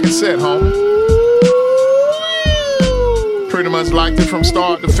of a second set, homie. Pretty much liked it from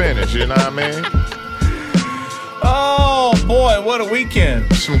start to finish, you know what I mean? Oh boy, what a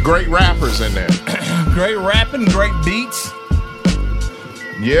weekend. Some great rappers in there. Great rapping, great beats.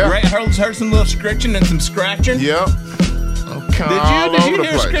 Yeah. Great, heard some little scritching and some scratching. Yep. Did you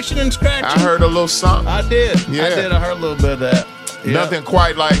hear scritching and scratching? I heard a little something. I did. Yeah. I heard a little bit of that. Yep. Nothing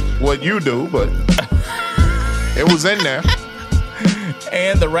quite like what you do, but it was in there.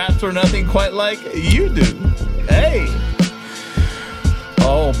 And the raps were nothing quite like you do. Hey.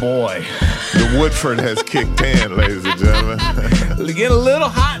 Oh boy. The Woodford has kicked in, ladies and gentlemen. Get a little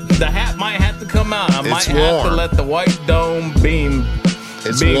hot. The hat might have to come out. I might have to let the white dome beam.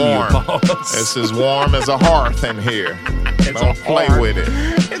 It's beam warm. You, it's as warm as a hearth in here. Don't play with it.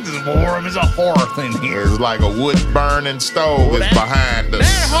 It's as warm as a hearth in here. It's like a wood burning stove is behind us.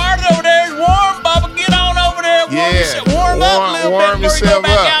 That hearth over there is warm, Bubba. Get on over there. Warm up a little bit before you go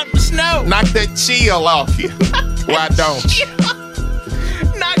back out in the snow. Knock that chill off you. Why don't you?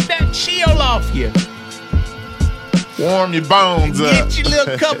 Knock that chill off you. Warm your bones up. Get your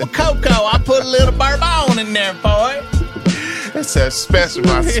little cup of cocoa. I put a little bourbon in there, boy. That's that special,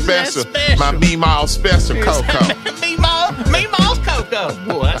 my Meemaw special cocoa. Meemaw's cocoa.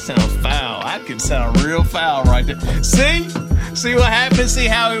 Boy, that sounds foul. can sound real foul right there. See what happened? See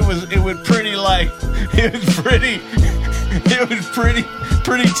how it was pretty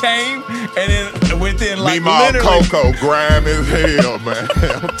tame, and then within like literally Coco grime as hell, man.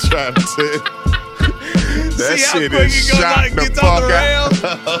 I'm trying to tell you. That shit is shot the fuck out.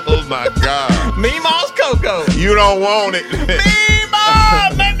 Oh my God. Meemaw's Coco. You don't want it.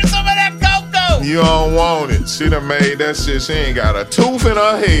 Meemaw, make me some of that Coco. You don't want it. She done made that shit. She ain't got a tooth in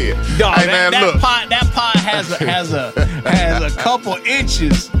her head. Dog, hey, man, that look. pot has a couple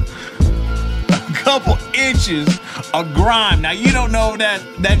inches. A couple inches of grime. Now you don't know that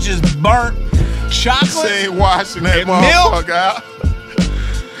just burnt chocolate. She ain't washing that milk motherfucker out.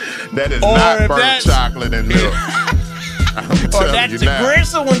 That is not burnt chocolate and milk. Or that's the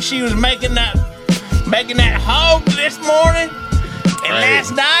gristle when she was making that hog this morning and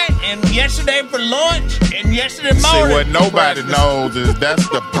last night and yesterday for lunch and yesterday morning. See, what nobody knows is that's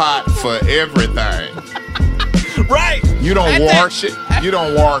the pot for everything. Right. You don't wash it. You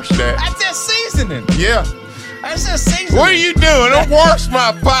don't wash that. That's just seasoning. Yeah. That's just seasoning. What are you doing? Don't wash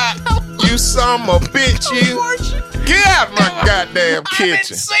my pot. You son of a bitch, you. Get out of my goddamn kitchen. I've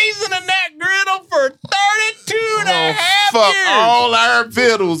been seasoning that griddle for 32 and a half fuck years. all our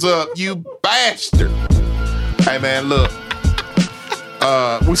vittles up, you bastard. Hey, man, look.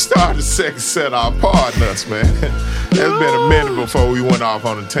 We started the second set off partners, man. It's been a minute before we went off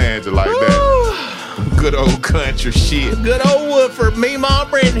on a tangent like that. Good old country shit. Good old Woodford, Meemaw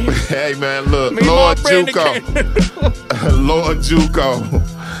Brandy. Hey, man, look. Meemaw Lord Brandy Juco. Lord Juco.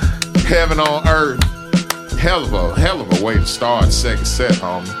 Heaven on earth. Hell of a way to start the second set,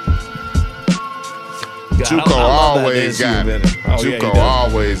 homie. Juco always got it. Juco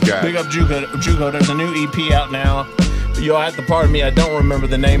always got it. Big up Juco. There's a new EP out now. You'll have to pardon me. I don't remember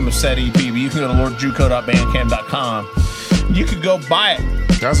the name of said EP, but you can go to lordjuco.bandcamp.com. You could go buy it.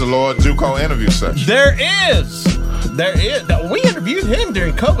 That's a Lord Juco interview session. There is. We interviewed him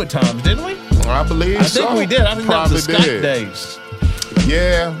during COVID times, didn't we? I believe so. I think we did. I think Probably that was the Skype days.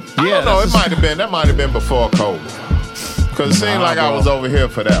 Yeah. I don't know. It might have been. That might have been before COVID. Because it seemed like I was over here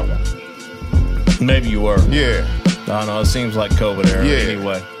for that one. Maybe you were. Yeah. I don't know. It seems like COVID era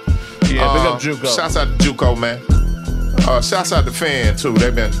anyway. Yeah, big up Juco. Shouts out to Juco, man. Shouts out to Fan, too.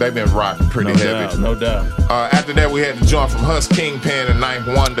 They've been rocking pretty heavy. No doubt. After that, we had the joint from Huss Kingpin and Ninth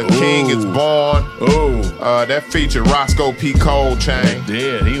Wonder. King is Born. That featured Roscoe P. Coltrane.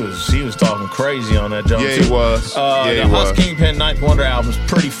 Yeah, he was talking crazy on that joint. Yeah, he was. The Huss Kingpin Ninth Wonder album is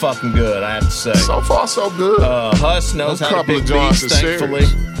pretty fucking good, I have to say. So far, so good. Huss knows how to pick beats, thankfully.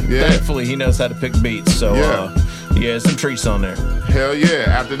 Yeah. Thankfully, he knows how to pick beats. So, some treats on there. Hell yeah.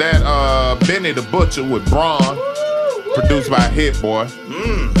 After that, Benny the Butcher with Braun. Produced by Hit Boy.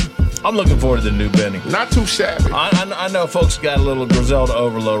 I'm looking forward to the new Benny. Not too shabby. I know folks got a little Griselda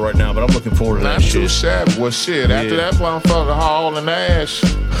overload right now, but I'm looking forward to that shit. Not too shabby. Well, shit. After that, motherfucker hauling ass.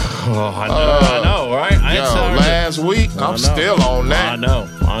 Oh, I know, right? Last week, I'm still on that. I know.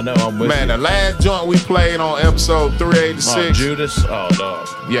 I'm with you. Man, the last joint we played on episode 386. Judas. Oh, dog.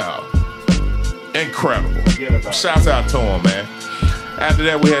 Yeah. Incredible. Shouts out to him, man. After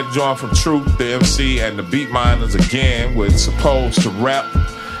that, we had to join from Truth, the MC, and the Beat Miners again with Supposed to Rap.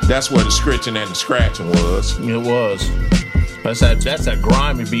 That's where the scritching and the scratching was. It was. That's that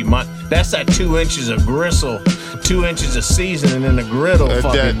grimy beat. That's that 2 inches of gristle, 2 inches of seasoning in the griddle.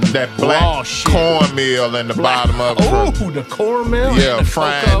 That black cornmeal in the bottom of it. Oh, the cornmeal. Yeah, and the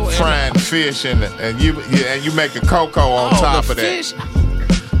frying fish and you make a cocoa on top of fish. that.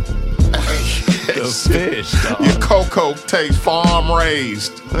 The fish, dog. Your cocoa tastes farm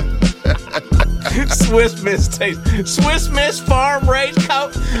raised. Swiss Miss farm raised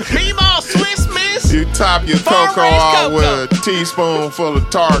cocoa. Meemaw Swiss Miss. You top your cocoa off with a teaspoonful of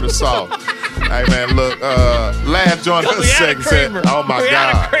tartar sauce. Hey man, look, last joint of the second set. Oh my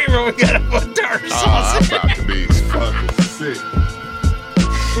God. Creamer, we gotta put tartar sauce. I'm about to be fucking sick.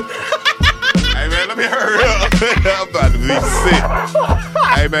 Hey man, let me hurry up. I'm about to be sick.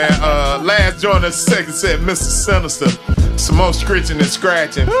 Hey man, last joint of the second set, Mr. Sinister. Some more scritching and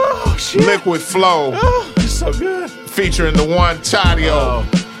scratching. Oh, shit. Liquid Flow. Oh, it's so good. Featuring the one Chadio.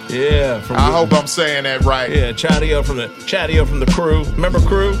 Yeah. I hope I'm saying that right. Yeah, Chadio from the Crew. Remember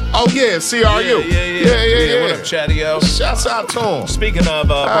Crew? Oh yeah, CRU. Yeah. What up, Chadio? Shouts out to him. Speaking of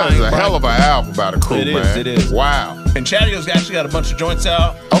that was a hell of an album by the Crew, man. It is. Wow. And Chadio's actually got a bunch of joints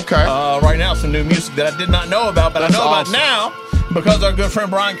out. Okay. Right now, some new music that I did not know about, but I know about now because our good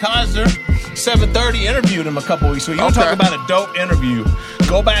friend Brian Kaiser, 730, interviewed him a couple weeks ago. You want to talk about a dope interview?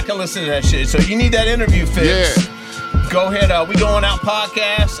 Go back and listen to that shit. So you need that interview fix. Yeah. Go ahead. We Going Out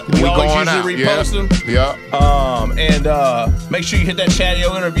podcast. We always usually repost them. Yeah. And make sure you hit that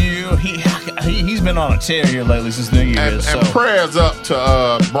Chatio interview. He's been on a tear here lately since New Year's. And prayers up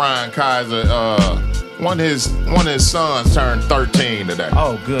to Brian Kaiser. One of his sons turned 13 today.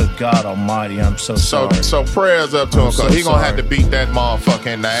 Oh, good God Almighty! I'm so sorry. So prayers up to him because he's gonna have to beat that motherfucker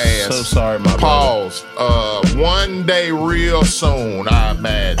in the ass. So sorry, my Pause. One day, real soon, I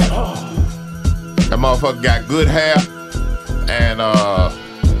imagine. That motherfucker got good hair, and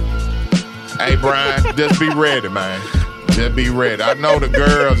hey Brian, just be ready, man. Just be ready. I know the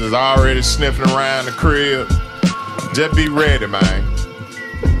girls is already sniffing around the crib. Just be ready, man.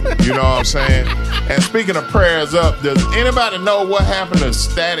 You know what I'm saying? And speaking of prayers up, does anybody know what happened to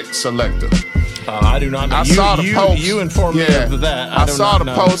Static Selector? I do not know. I saw the post. You informed me of that. I saw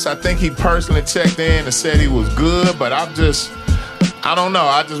the post. I think he personally checked in and said he was good, but I don't know.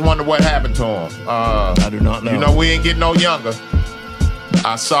 I just wonder what happened to him. I do not know. You know, we ain't getting no younger.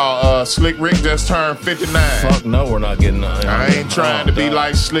 I saw Slick Rick just turned 59. Fuck no, we're not getting younger. I ain't trying to be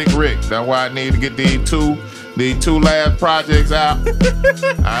like Slick Rick. That's why I need to get these two last projects out.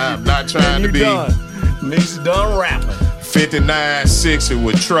 I'm not trying to be done. Nick's done rapping. 5960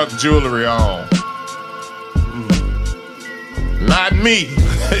 with truck jewelry on. Not me.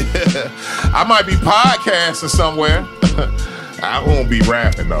 I might be podcasting somewhere. I won't be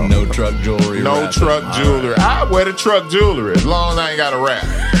rapping though. No truck jewelry. No rapping. truck jewelry. I wear the truck jewelry as long as I ain't got to rap.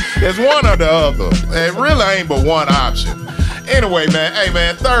 It's one or the other. It really ain't but one option. Anyway, man. Hey,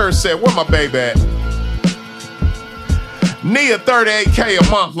 man. Third set. Where my baby at? Nia $38K a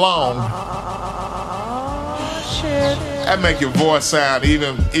month long. That make your voice sound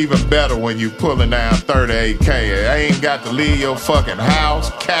even better when you pulling down $38K. I ain't got to leave your fucking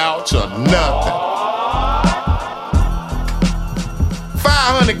house, couch, or nothing.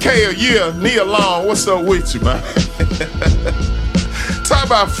 $500K a year, Nia Long. What's up with you, man? Talk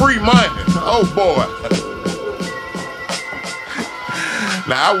about free money. Oh boy.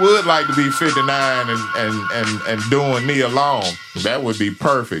 Now I would like to be 59 and doing Nia Long. That would be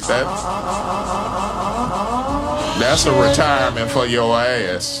perfect. That's a retirement for your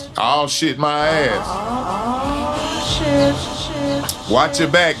ass. I'll shit my ass. Watch your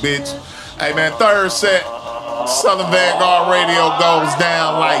back, bitch. Hey man, third set, Southern Vanguard Radio goes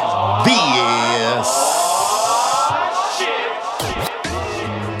down like this.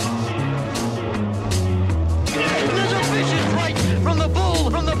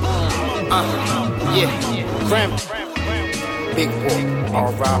 Yeah, Grammy, Big Boy,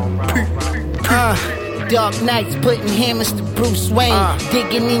 alright. Dark nights putting hammers to Bruce Wayne.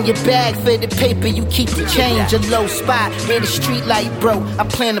 Digging in your bag for the paper, you keep the change. A low spot, where the street light broke. I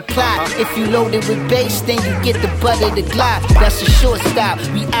plan to plot. If you load it with bass, then you get the butt of the Glock. That's a shortstop.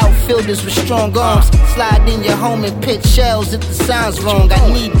 We outfielders with strong arms. Slide in your home and pitch shells if the sound's wrong. I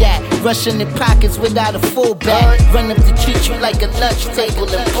need that. Rushing in pockets without a fullback. Run up to treat you like a lunch table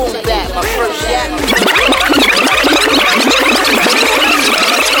and boom back. My first yak.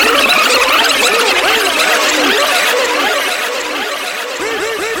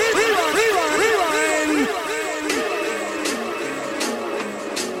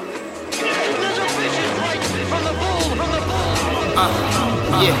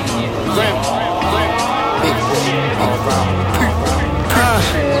 Yeah, Grammy, Big Boy,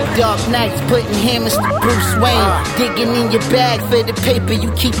 dark nights putting hammers to Bruce Wayne. Digging in your bag for the paper,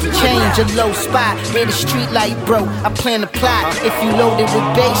 you keep the change. A low spot where the street light broke. I plan to plot. If you load it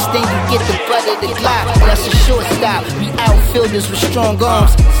with bass, then you get the butt of the Glock. That's a shortstop. We outfielders with strong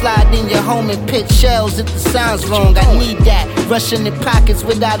arms. Slide in your home and pitch shells if the sound's wrong. I need that. Rushing in pockets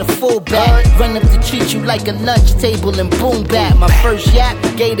without a fullback. Run up to treat you like a lunch table and boom back. My first yak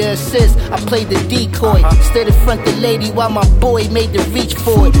gave the assist. I played the decoy. Stood in front the lady while my boy made the reach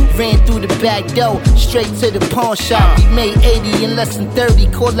for it. Ran through the back door, straight to the pawn shop. We made 80 in less than 30.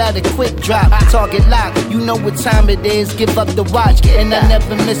 Call out a quick drop. Target lock. You know what time it is. Give up the watch. And I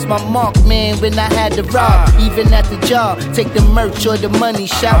never miss my mark, man, when I had to rob. Even at the job, take the merch or the money.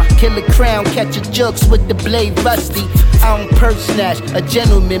 Shout, kill a crown, catch a jokes with the blade rusty. I don't purse snatch, a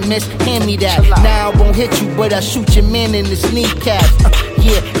gentleman, miss, hand me that. Now I won't hit you, but I shoot your man in his kneecaps.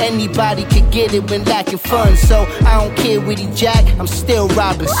 Yeah, anybody could get it when lacking funds. So I don't care what he jack, I'm still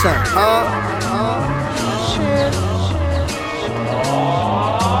robbing son.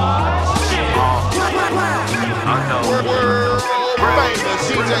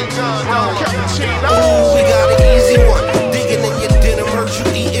 We got an easy one. Digging in your dinner merch, you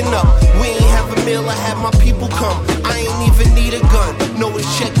eating up. We ain't have a meal, I had my people come. I ain't even need a gun. No,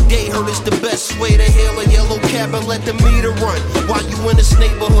 it's check day, heard it's the best way to hail a yellow cab and let the meter run. While you in this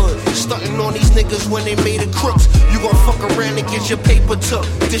neighborhood, stunting on these niggas when they made it crooks. You gon' fuck around and get your paper took.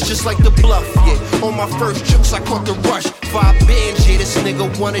 This just like the bluff, yeah. On my first jukes, I caught the rush. 5 bands, yeah, this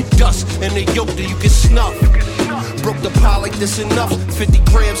nigga wanted dust. And the yoke that you can snuff. Broke the pie like this enough. 50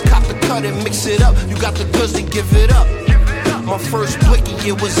 grams, cop the cut and mix it up. You got the goods to give it up. My first blicky,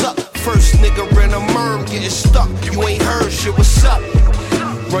 yeah, was up. First nigga in a merm, getting stuck. You ain't heard shit, what's up?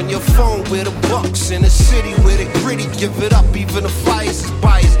 Run your phone with the bucks. In the city with it gritty, give it up. Even the flyers is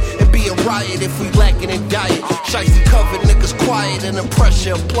biased. It'd be a riot if we lacking in diet. Shiesty covered, niggas quiet and the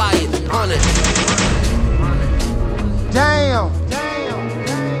pressure apply it. On it. Damn.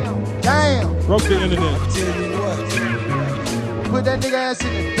 Broke the internet. Tell you what. Put that nigga ass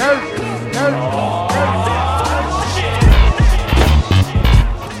in the dirt.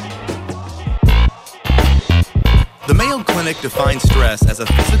 The Mayo Clinic defines stress as a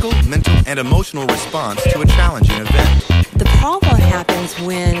physical, mental, and emotional response to a challenging event. The problem happens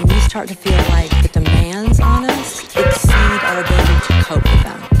when we start to feel like the demands on us exceed our ability to cope with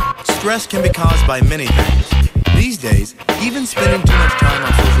them. Stress can be caused by many things. These days, even spending too much time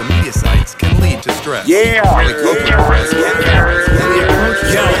on social media sites can lead to stress. Yo,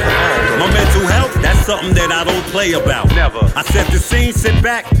 my mental health, that's something that I don't play about. Never. I set the scene, sit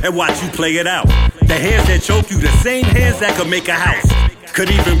back, and watch you play it out. The hands that choke you, the same hands that could make a house. Could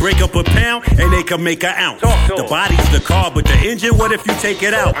even break up a pound, and they could make an ounce. The body's the car, but the engine, what if you take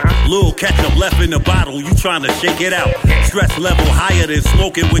it out? Little ketchup left in the bottle, you trying to shake it out. Stress level higher than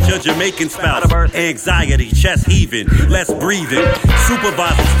smoking with your Jamaican spouse. Anxiety, chest heaving, less breathing.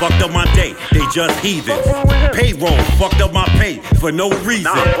 Supervisors fucked up my day, they just heaving. Payroll fucked up my pay for no reason.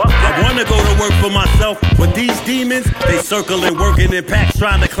 I wanna go to work for myself, but these demons, they circling, working in packs,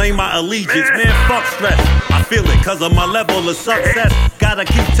 trying to claim my allegiance. Man, fuck stress, I feel it cause of my level of success. Gotta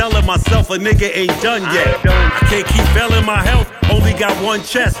keep telling myself a nigga ain't done yet. I can't keep failing my health, only got one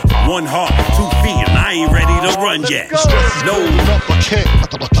chest, one heart, 2 feet, and I ain't ready to run yet. Stress is building up, I can't.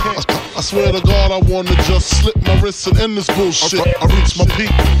 I swear to God, I wanna just slip my wrists and end this bullshit. I reach my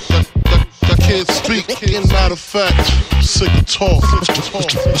peak, I can't speak. Matter of fact, sick of talk.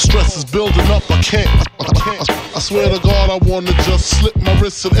 The stress is building up, I can't. I swear to God, I wanna just slip my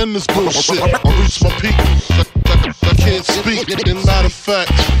wrists and end this bullshit. I reach my peak, I can't speak. Matter of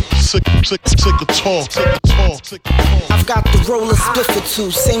fact, sick of talk. I've got the roller split for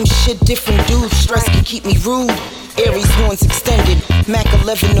 2. Same shit, different dudes. Stress can keep me rude. Aries horns extended, Mac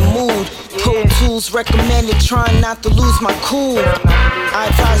 11 the mood. Pro Tools recommended, trying not to lose my cool. I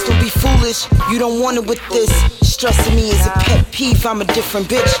advise don't be foolish, you don't want it with this. Stressing me is a pet peeve, I'm a different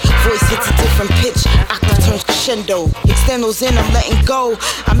bitch. Voice hits a different pitch, octave turns crescendo. Extendos in, I'm letting go.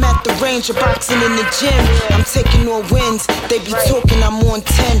 I'm at the range of boxing in the gym. I'm taking all wins, they be talking, I'm on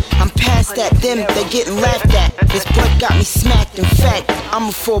 10. I'm past that, them, they getting laughed at. This blood got me smacked, in fact,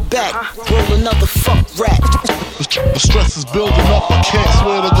 I'ma fall back. Roll another fuck rap. The stress is building up, I can't.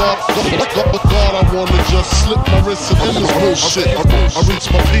 Swear to God, I wanna just slip my wrists and end this bullshit. I reach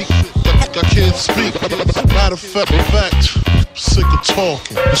my peak, I can't speak. Matter of fact, sick of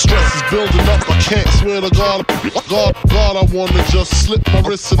talking. The stress is building up, I can't. Swear to God, I wanna just slip my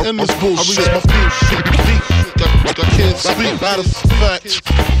wrists and end this bullshit. I reach my peak, I can't speak. Matter of fact,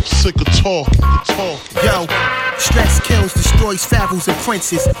 sick of talking. Yo, stress kills, destroys pharaohs and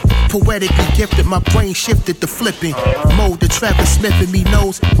princes. Poetically gifted, my brain shifted to flipping mode. The Travis Smith in me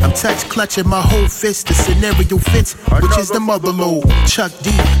knows I'm touch clutching my whole fist. The scenario fits, which is the mother load. Chuck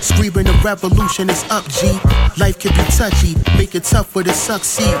D, screaming the revolution is up, G. Life can be touchy, make it tough for to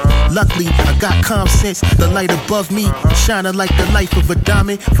succeed. Luckily, I got calm sense, the light above me, shining like the life of a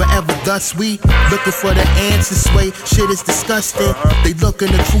diamond. Forever thus we looking for the answers. Sway, shit is disgusting. They looking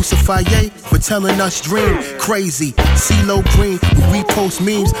to crucify yay for telling us dream. Crazy, CeeLo Green, we repost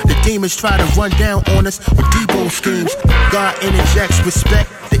memes. The demons try to run down on us with Debo schemes. God interjects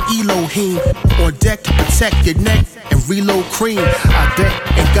respect, the Elohim. On deck to protect your neck and reload cream. I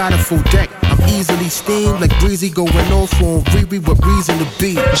bet ain't got a full deck. I'm easily steamed like Breezy going off on Riri with reason to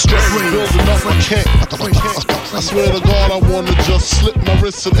be. The stress is building up, I can't. I swear to God, I wanna just slip my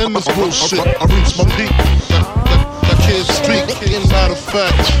wrists and end this bullshit. I reach my peak, I can't speak. Matter of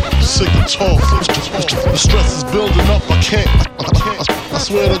fact, sick of talk. The stress is building up, I can't. I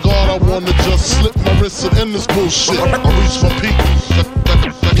swear to God, I wanna just slip my wrists and end this bullshit. I reach my peak,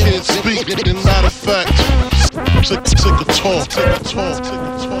 I can't speak. Matter of fact, sick of talk.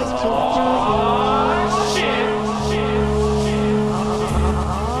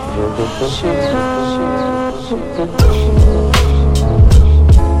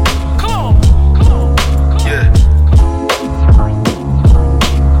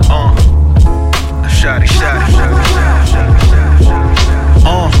 Shotty.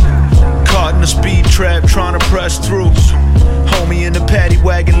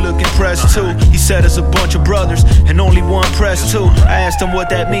 press 2. He said it's a bunch of brothers and only one press 2. I asked him what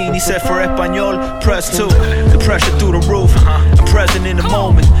that mean. He said for Espanol, press 2. The pressure through the roof. I'm present in the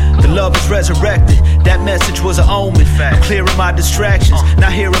moment. The love is resurrected. That message was an omen. I'm clearing my distractions,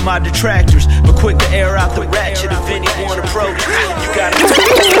 not hearing my detractors, but quick to air out the ratchet if anyone approaches. You gotta.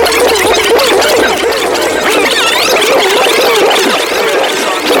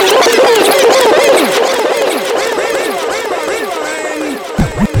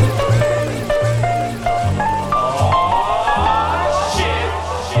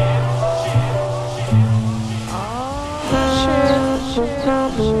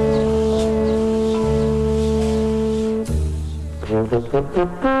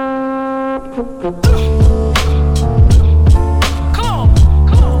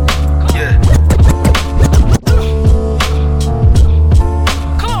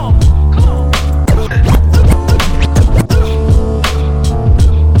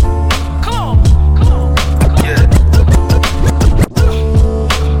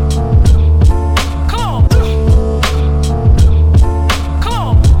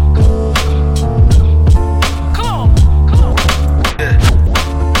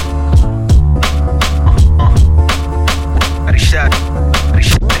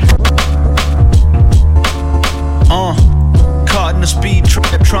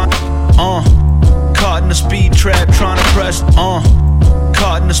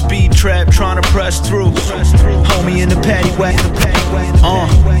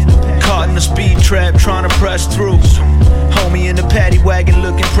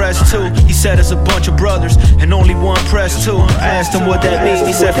 He said it's a bunch of brothers and only one press 2. I asked him what that means.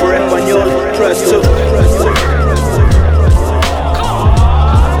 He said for Espanol, press 2.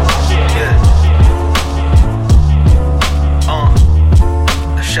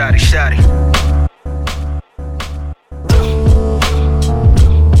 Shotty.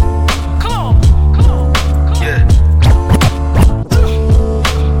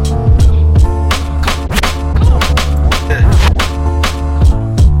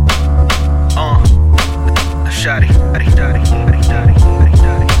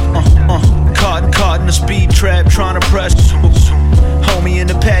 Caught in the speed trap, trying to press. Homie in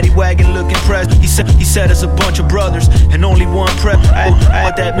the paddy wagon looking pressed. He said it's a bunch of brothers and only one prep.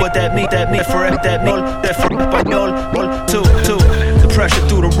 What that mean for that for Espanol, two. The pressure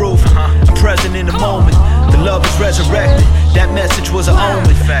through the roof. I'm present in the moment. The love is resurrected. That message was an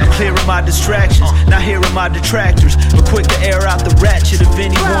omen. I'm clearing my distractions, not hearing my detractors, but quick to air out the ratchet if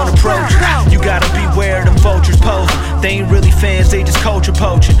anyone approaches. You gotta beware of them vultures posing. They ain't really fans, they just culture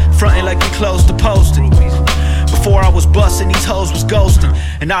poaching, fronting like we close to posting. Before I was busting, these hoes was ghosting,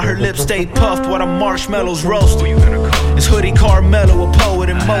 and now her lips stayed puffed while the marshmallows roasting. It's hoodie Carmelo, a poet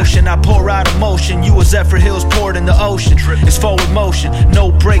in motion. I pour out emotion, you a Zephyr Hills poured in the ocean. It's forward motion,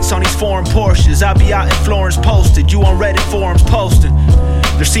 no brakes on these foreign Porsches. I be out in Florence posted, you on Reddit forums posting.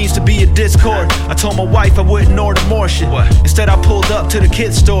 There seems to be a discord. I told my wife I wouldn't order more shit. Instead I pulled up to the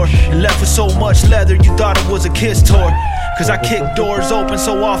kids store and left with so much leather you thought it was a kiss toy. Cause I kick doors open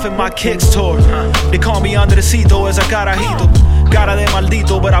so often my kicks tore. They call me Andresito as a carajito. Cara de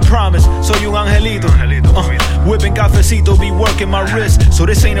maldito, but I promise, soy un angelito. Whipping cafecito, be working my wrist. So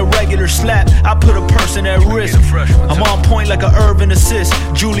this ain't a regular slap, I put a person at risk. I'm on point like a Irvin assist.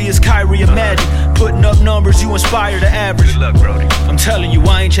 Julius Kyrie Imagine. Putting up numbers, you inspire the average. Good luck, Brody. I'm telling you,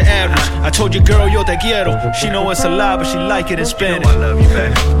 I ain't your average. I told your girl, yo te quiero. She know it's a lie, but she like it in Spanish. I love you,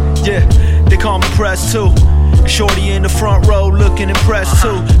 baby. Yeah, they call me Press 2. Shorty in the front row looking impressed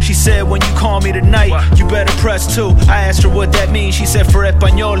too. She said when you call me tonight, you better press 2. I asked her what that means. She said for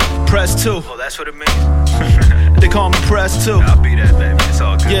Espanol, press 2. Oh, that's what it means. They call me Press 2. I'll be that, baby. It's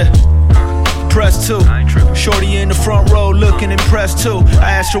all good. Yeah, Press 2. I ain't tripping. Shorty in the front row looking impressed too.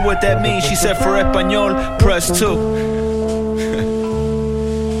 I asked her what that means. She said for Espanol, press 2.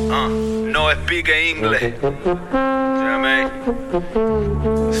 No explica inglés. You know what I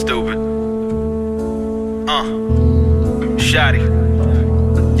mean? Stupid. Shotty.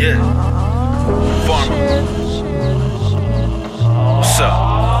 Yeah. Farmer. What's up?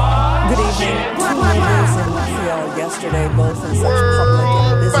 Good evening. Two members in Montreal yesterday, both in such public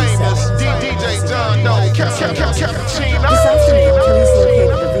and busy settings. DJ John Doe, Cappuccino. This afternoon, police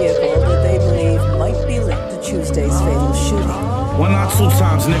located a vehicle that they believe might be linked to Tuesday's fatal shooting. One or two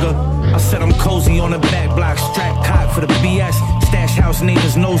times, nigga. I said I'm cozy on the back block, strap cock for the BS. Stash house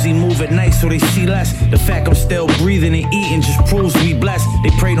neighbors nosy, move at night so they see less. The fact I'm still breathing and eating just proves we blessed. They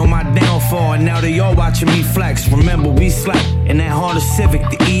prayed on my downfall and now they all watching me flex. Remember we slapped in that Honda Civic,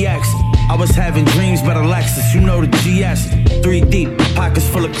 the EX. I was having dreams about a Lexus, you know the GS. 3 deep, pockets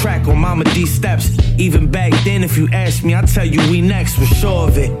full of crack on Mama D steps. Even back then, if you ask me, I tell you we next, for sure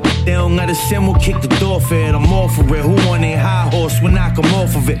of it. They don't let us in, we'll kick the door for it. I'm all for it. Who on a high horse, we'll knock him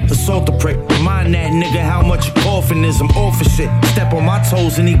off of it. Assault the prick, remind that nigga how much a coffin is. I'm all for shit. Step on my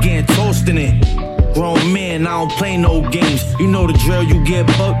toes and he getting toast in it. Grown man, I don't play no games. You know the drill, you get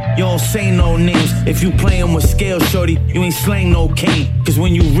bucked, you don't say no names. If you playin' with scale, shorty, you ain't slang no cane. Cause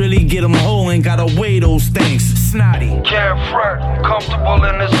when you really get them whole, ain't gotta weigh those things. Snotty. Can't front, comfortable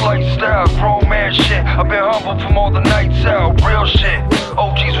in this lifestyle. Grown man shit, I've been humble from all the nights out. Real shit,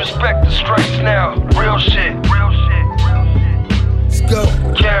 OGs respect the stripes now. Real shit, real shit. Let's go.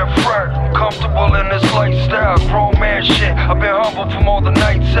 Can't front, comfortable in this lifestyle. Grown man shit, I've been humble from all the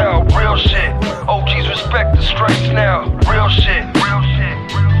nights out. Real shit, OGs respect the stripes now. Real shit, real shit.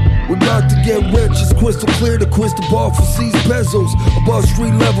 We're about to get rich, it's crystal clear, the crystal ball for C's pesos. Above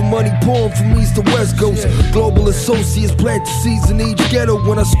street level, money pouring from east to west coast. Global associates plant the seeds in each ghetto.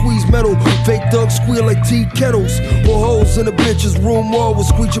 When I squeeze metal, fake thugs squeal like tea kettles. Pour holes in the bitch's room wall with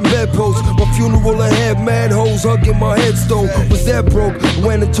screeching bedposts. My funeral, I had mad hoes hugging my headstone. Was that broke?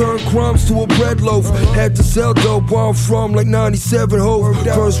 When it turned crumbs to a bread loaf. Had to sell dope where I'm from like 97 hoes.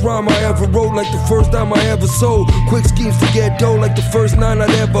 First rhyme I ever wrote like the first time I ever sold. Quick schemes to get dough like the first 9 I'd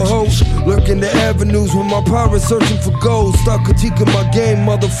ever hold. Lurking the avenues with my pirates searching for gold. Start critiquing my game,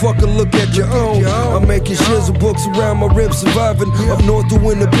 motherfucker, look at your own. I'm making shizzle books around my ribs, surviving up north to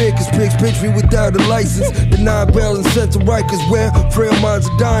win the big, cause pigs pinch me without a license. Denied bail and sent to Rikers where frail minds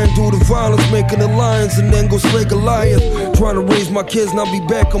are dying due to violence, making alliance and then go slay Goliath. Trying to raise my kids, now be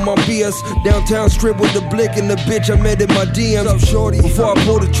back on my BS. Downtown strip with the blick and the bitch I met in my DMs. Shorty, before I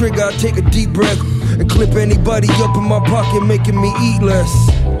pull the trigger, I take a deep breath and clip anybody up in my pocket, making me eat less.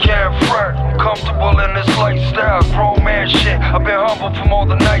 Can't front, comfortable in this lifestyle. Grown man shit, I've been humble from all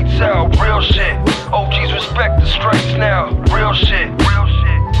the nights out. Real shit, OGs respect the stripes now. Real shit, real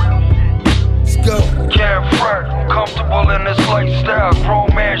shit. Let's go. Can't front, comfortable in this lifestyle.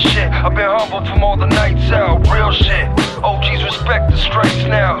 Grown man shit, I've been humble from all the nights out. Real shit, OGs respect the stripes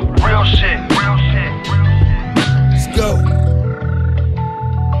now. Real shit, real shit. Let's go.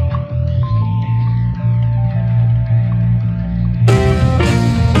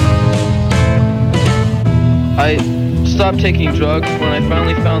 I stopped taking drugs when I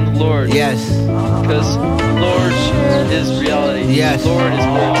finally found the Lord. Yes. Because the Lord is reality. Yes. The Lord is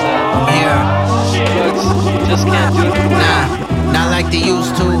where it's at. I'm here. Drugs just can't do it. Nah, not like they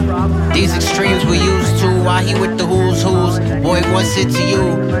used to. These extremes we used to. While he with the who's. Boy, what's it to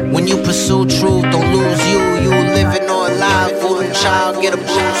you? When you pursue truth, don't lose you. You living or alive, voodoo child, get a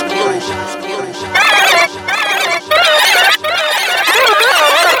blues clue.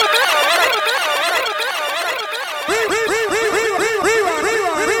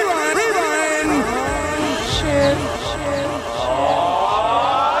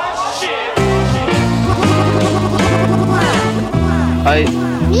 I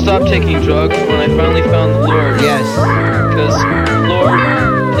stopped taking drugs when I finally found the Lord. Yes. Because the Lord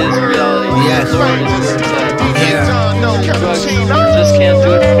is reality. Yes. The Lord is where it's at. I'm here. Drugs just can't do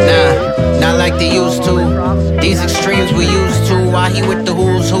it. Nah, not like they used to. These extremes we used to. While he with the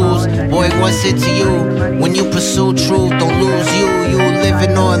who's. Boy, what's it to you? When you pursue truth, don't lose you. You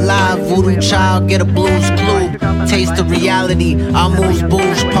living or alive, voodoo child, get a blues clue. Taste the reality, I moves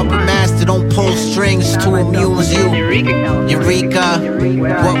booze. Puppet master, don't pull strings to amuse you. Eureka,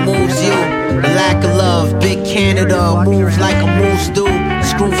 what moves you? The lack of love, big Canada, moves like a moose do.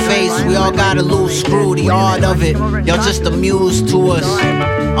 Screw face, we all gotta lose screw, the art of it. Y'all just amused to us.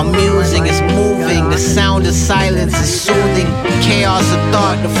 Amusing, it's moving, the sound of silence is soothing. Chaos of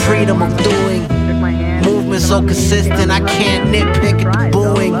thought, the freedom of doing. Movement so consistent, I can't nitpick at the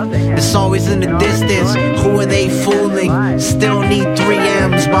booing. It's always in the distance, who are they fooling? Still need 3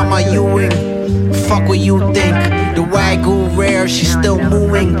 M's by my Ewing. Fuck what you think, the Wagyu rare, she's still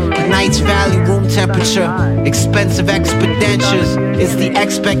moving. Night's Valley room temperature, expensive expenditures. It's the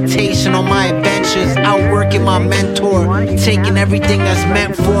expectation on my adventures. Outworking my mentor, taking everything that's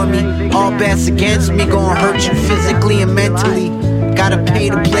meant for me. All bets against me, gonna hurt you physically and mentally. Gotta pay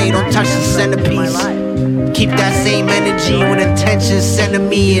to play, don't touch the centerpiece. Keep that same energy when intentions sending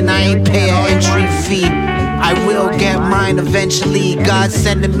me and I ain't pay an entry fee. I will get mine eventually. God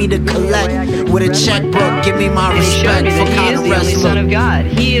sending me to collect with a checkbook. Give me my respect for kind of wrestler. He is the only Son of God.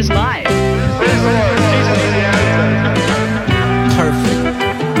 He is life. Perfect.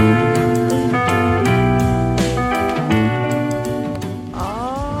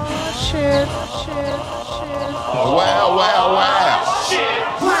 Shit. Wow.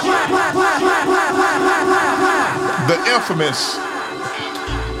 The infamous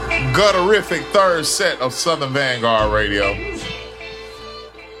gutterific third set of Southern Vangard Radio.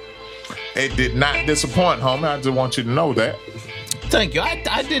 It did not disappoint, homie. I just want you to know that. Thank you.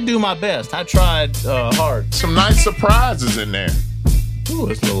 I did do my best. I tried hard. Some nice surprises in there. Ooh,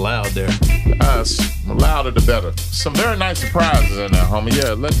 it's a little loud there. The louder the better. Some very nice surprises in there, homie.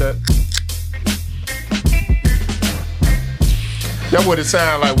 Yeah, let that. That's what it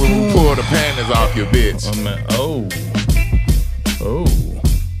sounds like when we pull the panties off your bitch. Oh, man. Oh.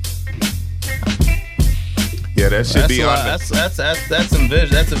 Yeah, that should be under. That's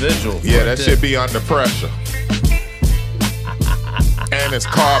a visual. Yeah, that should be under pressure. And it's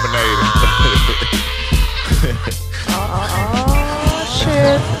carbonated.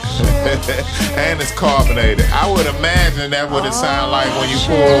 Shit. And it's carbonated. I would imagine that what it sound like when you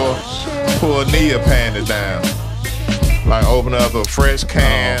pull Nia panties down. Like open up a fresh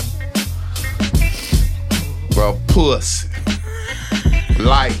can. Well, pussy.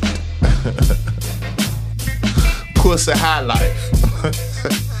 Light. Pussy high life.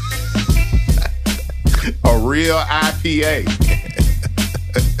 A real IPA.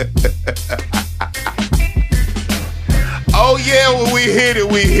 Oh yeah, when we hit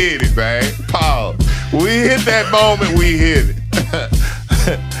it, man. Pause. We hit that moment, we hit it.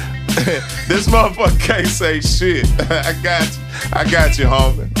 This motherfucker can't say shit. I got you,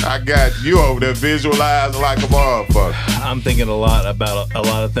 homie. I got you over there visualizing like a motherfucker. I'm thinking a lot about a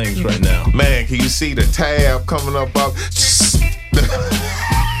lot of things right now. Man, can you see the tab coming up?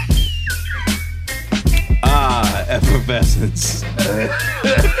 Effervescence.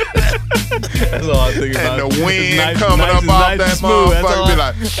 That's all I think about. And the wind coming up off that motherfucker. Be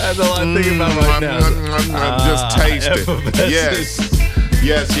like, that's all I'm thinking about right now. Just taste it.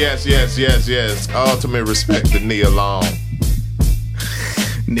 Yes. Ultimate respect to Nia Long.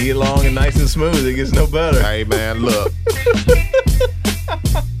 Nia Long and nice and smooth. It gets no better. Hey, man, look.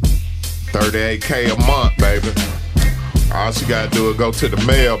 $38K a month, baby. All she gotta do is go to the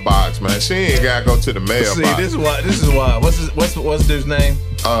mailbox, man. She ain't gotta go to the mailbox. See, this is why. What's dude's name?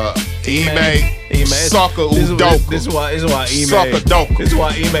 Ime Sucker Udoka. This is why Ime. Sucker Doka. This is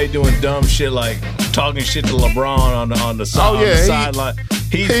why Ime doing dumb shit like talking shit to LeBron on the sideline.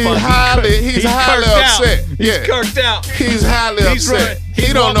 He's highly upset. He's kirked out. He's highly upset.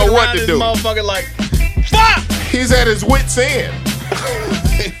 He don't know what to do. Motherfucker like, fuck! He's at his wit's end.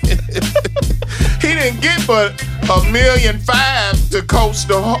 He didn't get but $1.5 million to coach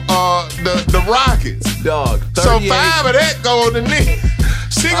the Rockets. Dog. So 5 of that go to Nick.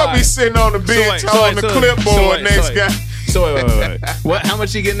 She gonna be sitting on the bench on the clipboard next guy. So wait. What? How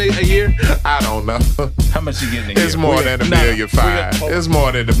much he getting a year? I don't know. How much he getting a year? It's more than $1.5 million. It's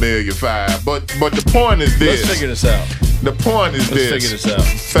more than $1.5 million. But the point is this. Let's figure this out. The point is this. Let's figure this out,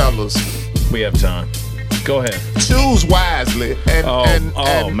 fellas. We have time. Go ahead. Choose wisely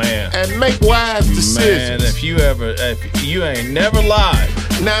and make wise decisions. Man, if you ain't never lied.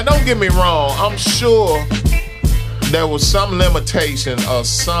 Now, don't get me wrong. I'm sure there was some limitation or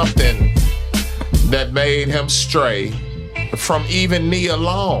something that made him stray from even Nia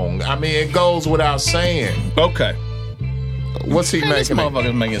Long. I mean, it goes without saying. Okay. What's he making? This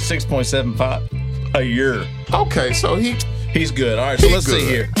motherfucker's making 6.75 a year. Okay, so he's good. All right, so let's see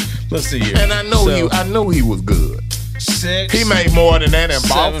here. And I know he was good. 6. He made more than that in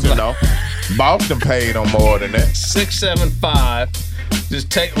Boston, though. Boston paid him more than that. 675.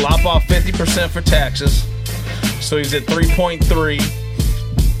 Just lop off 50% for taxes. So he's at 3.3.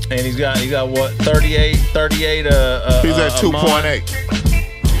 And he's got what, 38 he's at 2.8.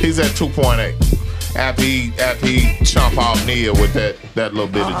 He's at 2.8. After he chomp off Nia with that little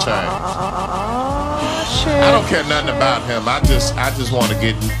bit of change. I don't care nothing about him. I just want to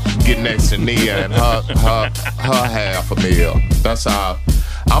get next to Nia and her $500,000 meal. That's all.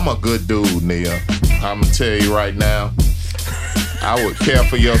 I'm a good dude, Nia. I'm gonna tell you right now. I would care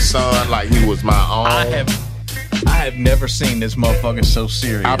for your son like he was my own. I have never seen this motherfucker so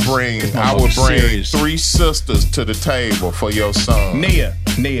serious. I would bring 3 sisters to the table for your son. Nia.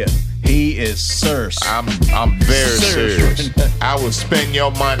 He is serious. I'm very serious. I would spend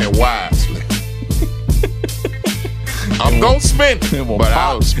your money wisely. I'm gonna spend it, but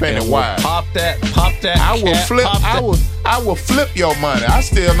I will spend it wisely. Pop that. I will flip your money. I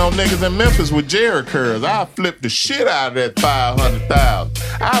still know niggas in Memphis with Jerry curls. I'll flip the shit out of that 500,000.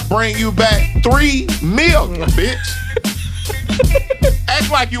 I'll bring you back $3 million, bitch. Act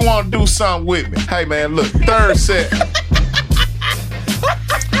like you want to do something with me. Hey man, look, third set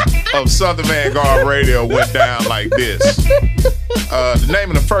of Southern Vangard Radio went down like this. The name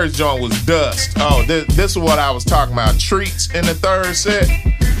of the first joint was Dust. Oh, this is what I was talking about. Treats in the third set.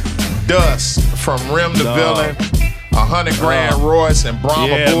 Dust from Rim the Villain. 100 Grand Royce and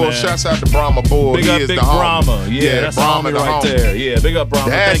Brahma Bull. man. Shouts out to Brahma Bull. Big he up is Big the homie. Brahma. Yeah, that's Brahma the homie right there. Yeah, big up Brahma.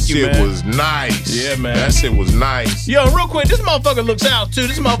 That Thank shit you, man. was nice. Yeah, man. That shit was nice. Yo, real quick, this motherfucker looks out too.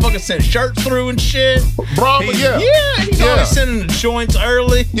 This motherfucker sent shirts through and shit. Brahma, He's always sending the joints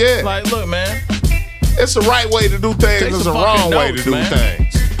early. Yeah. Like, look, man. It's the right way to do things. Take It's some the wrong fucking way to notes, do man.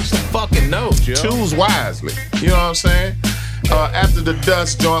 things. Some fucking notes, yo. Choose wisely. You know what I'm saying? After the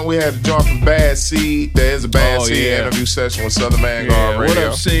Dust joint, we had a joint from Bad Seed. There is a Bad Seed interview session with Southern Vangard Radio. What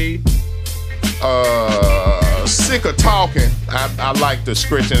up, Seed? Sick of Talking. I like the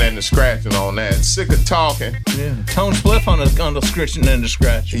scritching and the scratching on that. Sick of Talking. Yeah. Tone Spliff on the scritching and the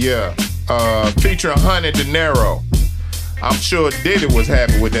scratching. Yeah. Featuring Honey De Niro. I'm sure Diddy was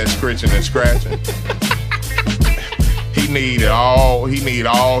happy with that scritching and scratching. He need all he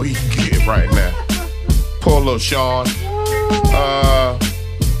can get right now. Poor little Sean.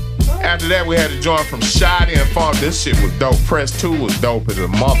 After that, we had a joint from Shoddy and Farm. This shit was dope. Press 2 was dope as a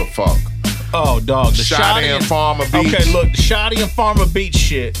motherfucker. Oh, dog. The Shoddy and Farmer Beach. Okay, look, the Shoddy and Farmer Beach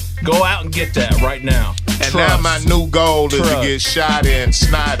shit. Go out and get that right now. And now my new goal is to get Shoddy and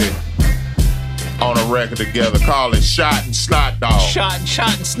Snotty on a record together. Call it Shot and Snot Dog. Shot and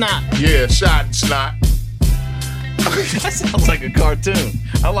Snot. Yeah, Shot and Snot. That sounds like a cartoon.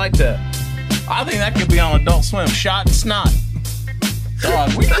 I like that. I think that could be on Adult Swim. Shot and Snot.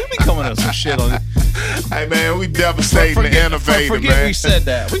 Dog, we be coming up with some shit on it. Hey, man, we devastating and innovative, forget man. we said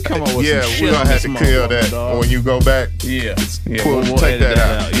that. We come up with some shit. Yeah, we're going to have to kill that dog. when you go back. Yeah. We'll take that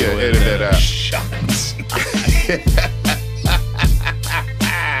out. Yeah, edit that out. Shot and Snot.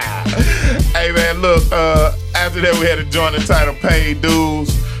 Hey, man, look, after that, we had a joint entitled Paid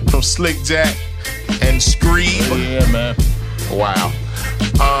Dues from Slick Jack and Screeb. Yeah, man. Wow.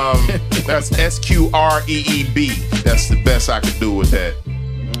 That's SQREEB. That's the best I could do with that.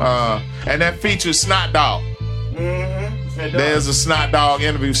 And that features Snot Dog. There's a Snot Dog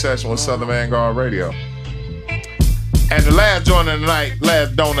interview session with Southern Vangard Radio. And the last joint of the night,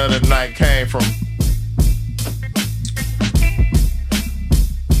 last donut of the night came from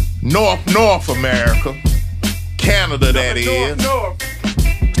North America. Canada, that is.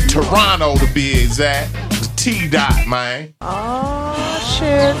 Toronto, to be exact. T-Dot, man. Oh,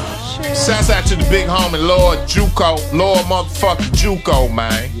 shit. Shouts out to the big homie, Lord Juco. Lord motherfucking Juco,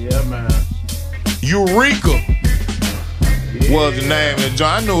 man. Yeah, man. Eureka was the name of the joint.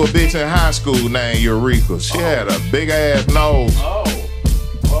 I knew a bitch in high school named Eureka. She had a big ass nose. Oh,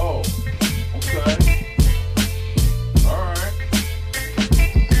 okay. All right.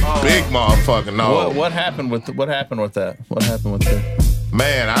 Big motherfucking nose. What happened with that? What happened with that?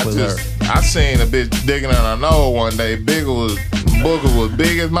 Man, I seen a bitch digging in her nose one day. Booger was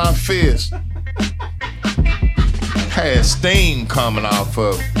big as my fist. Had steam coming off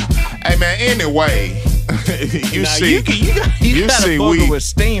of it. Hey man, anyway, you see a booger with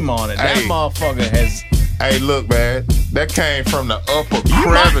steam on it. That motherfucker has. Hey, look, man, that came from the upper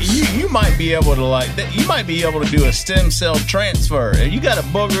crevice. You might be able to you might be able to do a stem cell transfer. If you got a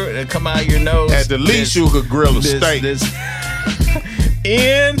booger that come out of your nose, at the least you could grill a steak.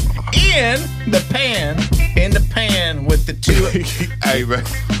 In the pan with the two. Hey man,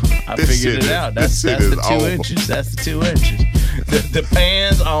 I figured it out. That's the 2 inches. That's the 2 inches. The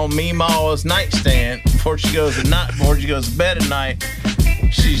pan's on Meemaw's nightstand before she goes to bed at night.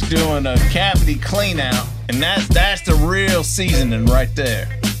 She's doing a cavity clean out, and that's the real seasoning right there.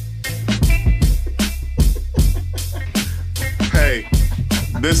 Hey,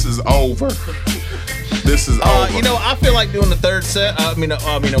 this is over. This is over. You know, I feel like doing the third set.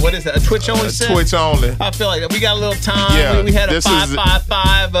 What is that? A Twitch only set? Twitch only. I feel like we got a little time. Yeah, we had a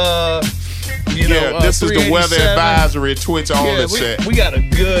 555. This is the weather advisory Twitch only set. We got a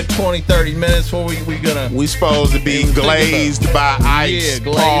good 20-30 minutes before we supposed to be glazed by ice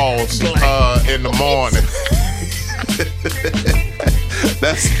balls in the morning.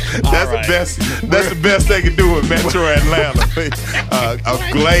 That's the best. That's the best they can do in Metro Atlanta.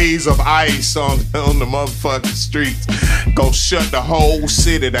 A glaze of ice on the motherfucking streets. Go shut the whole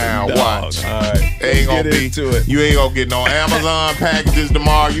city down. Watch. All right. Ain't gonna be. You ain't gonna get no Amazon packages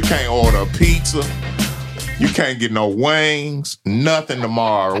tomorrow. You can't order a pizza. You can't get no wings. Nothing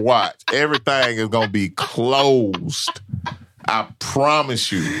tomorrow. Watch. Everything is gonna be closed. I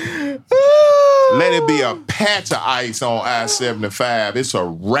promise you. Let it be a patch of ice on I-75. It's a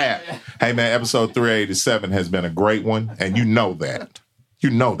wrap. Hey, man, episode 387 has been a great one, and you know that. You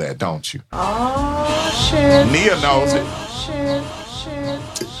know that, don't you? Oh, shit. Nia knows it. Shit.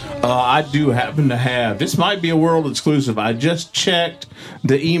 I do happen to have. This might be a world exclusive. I just checked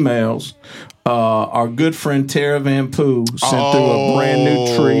the emails. Our good friend Tara Van Poo sent through a brand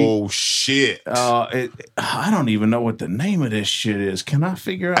new treat. Oh, shit. I don't even know what the name of this shit is. Can I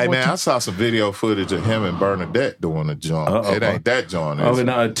figure out? Hey, man, I saw some video footage of him and Bernadette doing a joint. It ain't that joint, is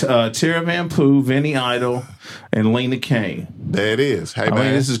it? Tara Van Poo, Vinny Idol, and Lena Kane. There it is. Hey, man. I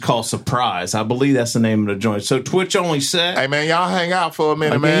mean, this is called Surprise. I believe that's the name of the joint. So Twitch only set. Hey, man, y'all hang out for a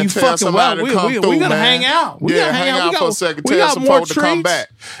minute, man. You Tell somebody to come through, we gotta man. hang out. We gotta hang out for a second. Tell some more folks to come back.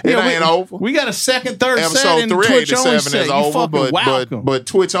 It ain't over. We got a second, third set. Episode And Twitch only 387 set. is You over, fucking welcome. but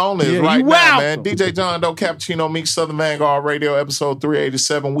Twitch only is Yeah, right you now, welcome. man. DJ John Doe, Cappuccino Meets Southern Vanguard Radio, episode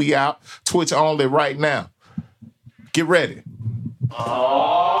 387. We out. Twitch only right now. Get ready.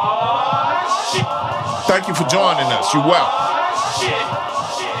 Thank you for joining us. You're welcome. Shit.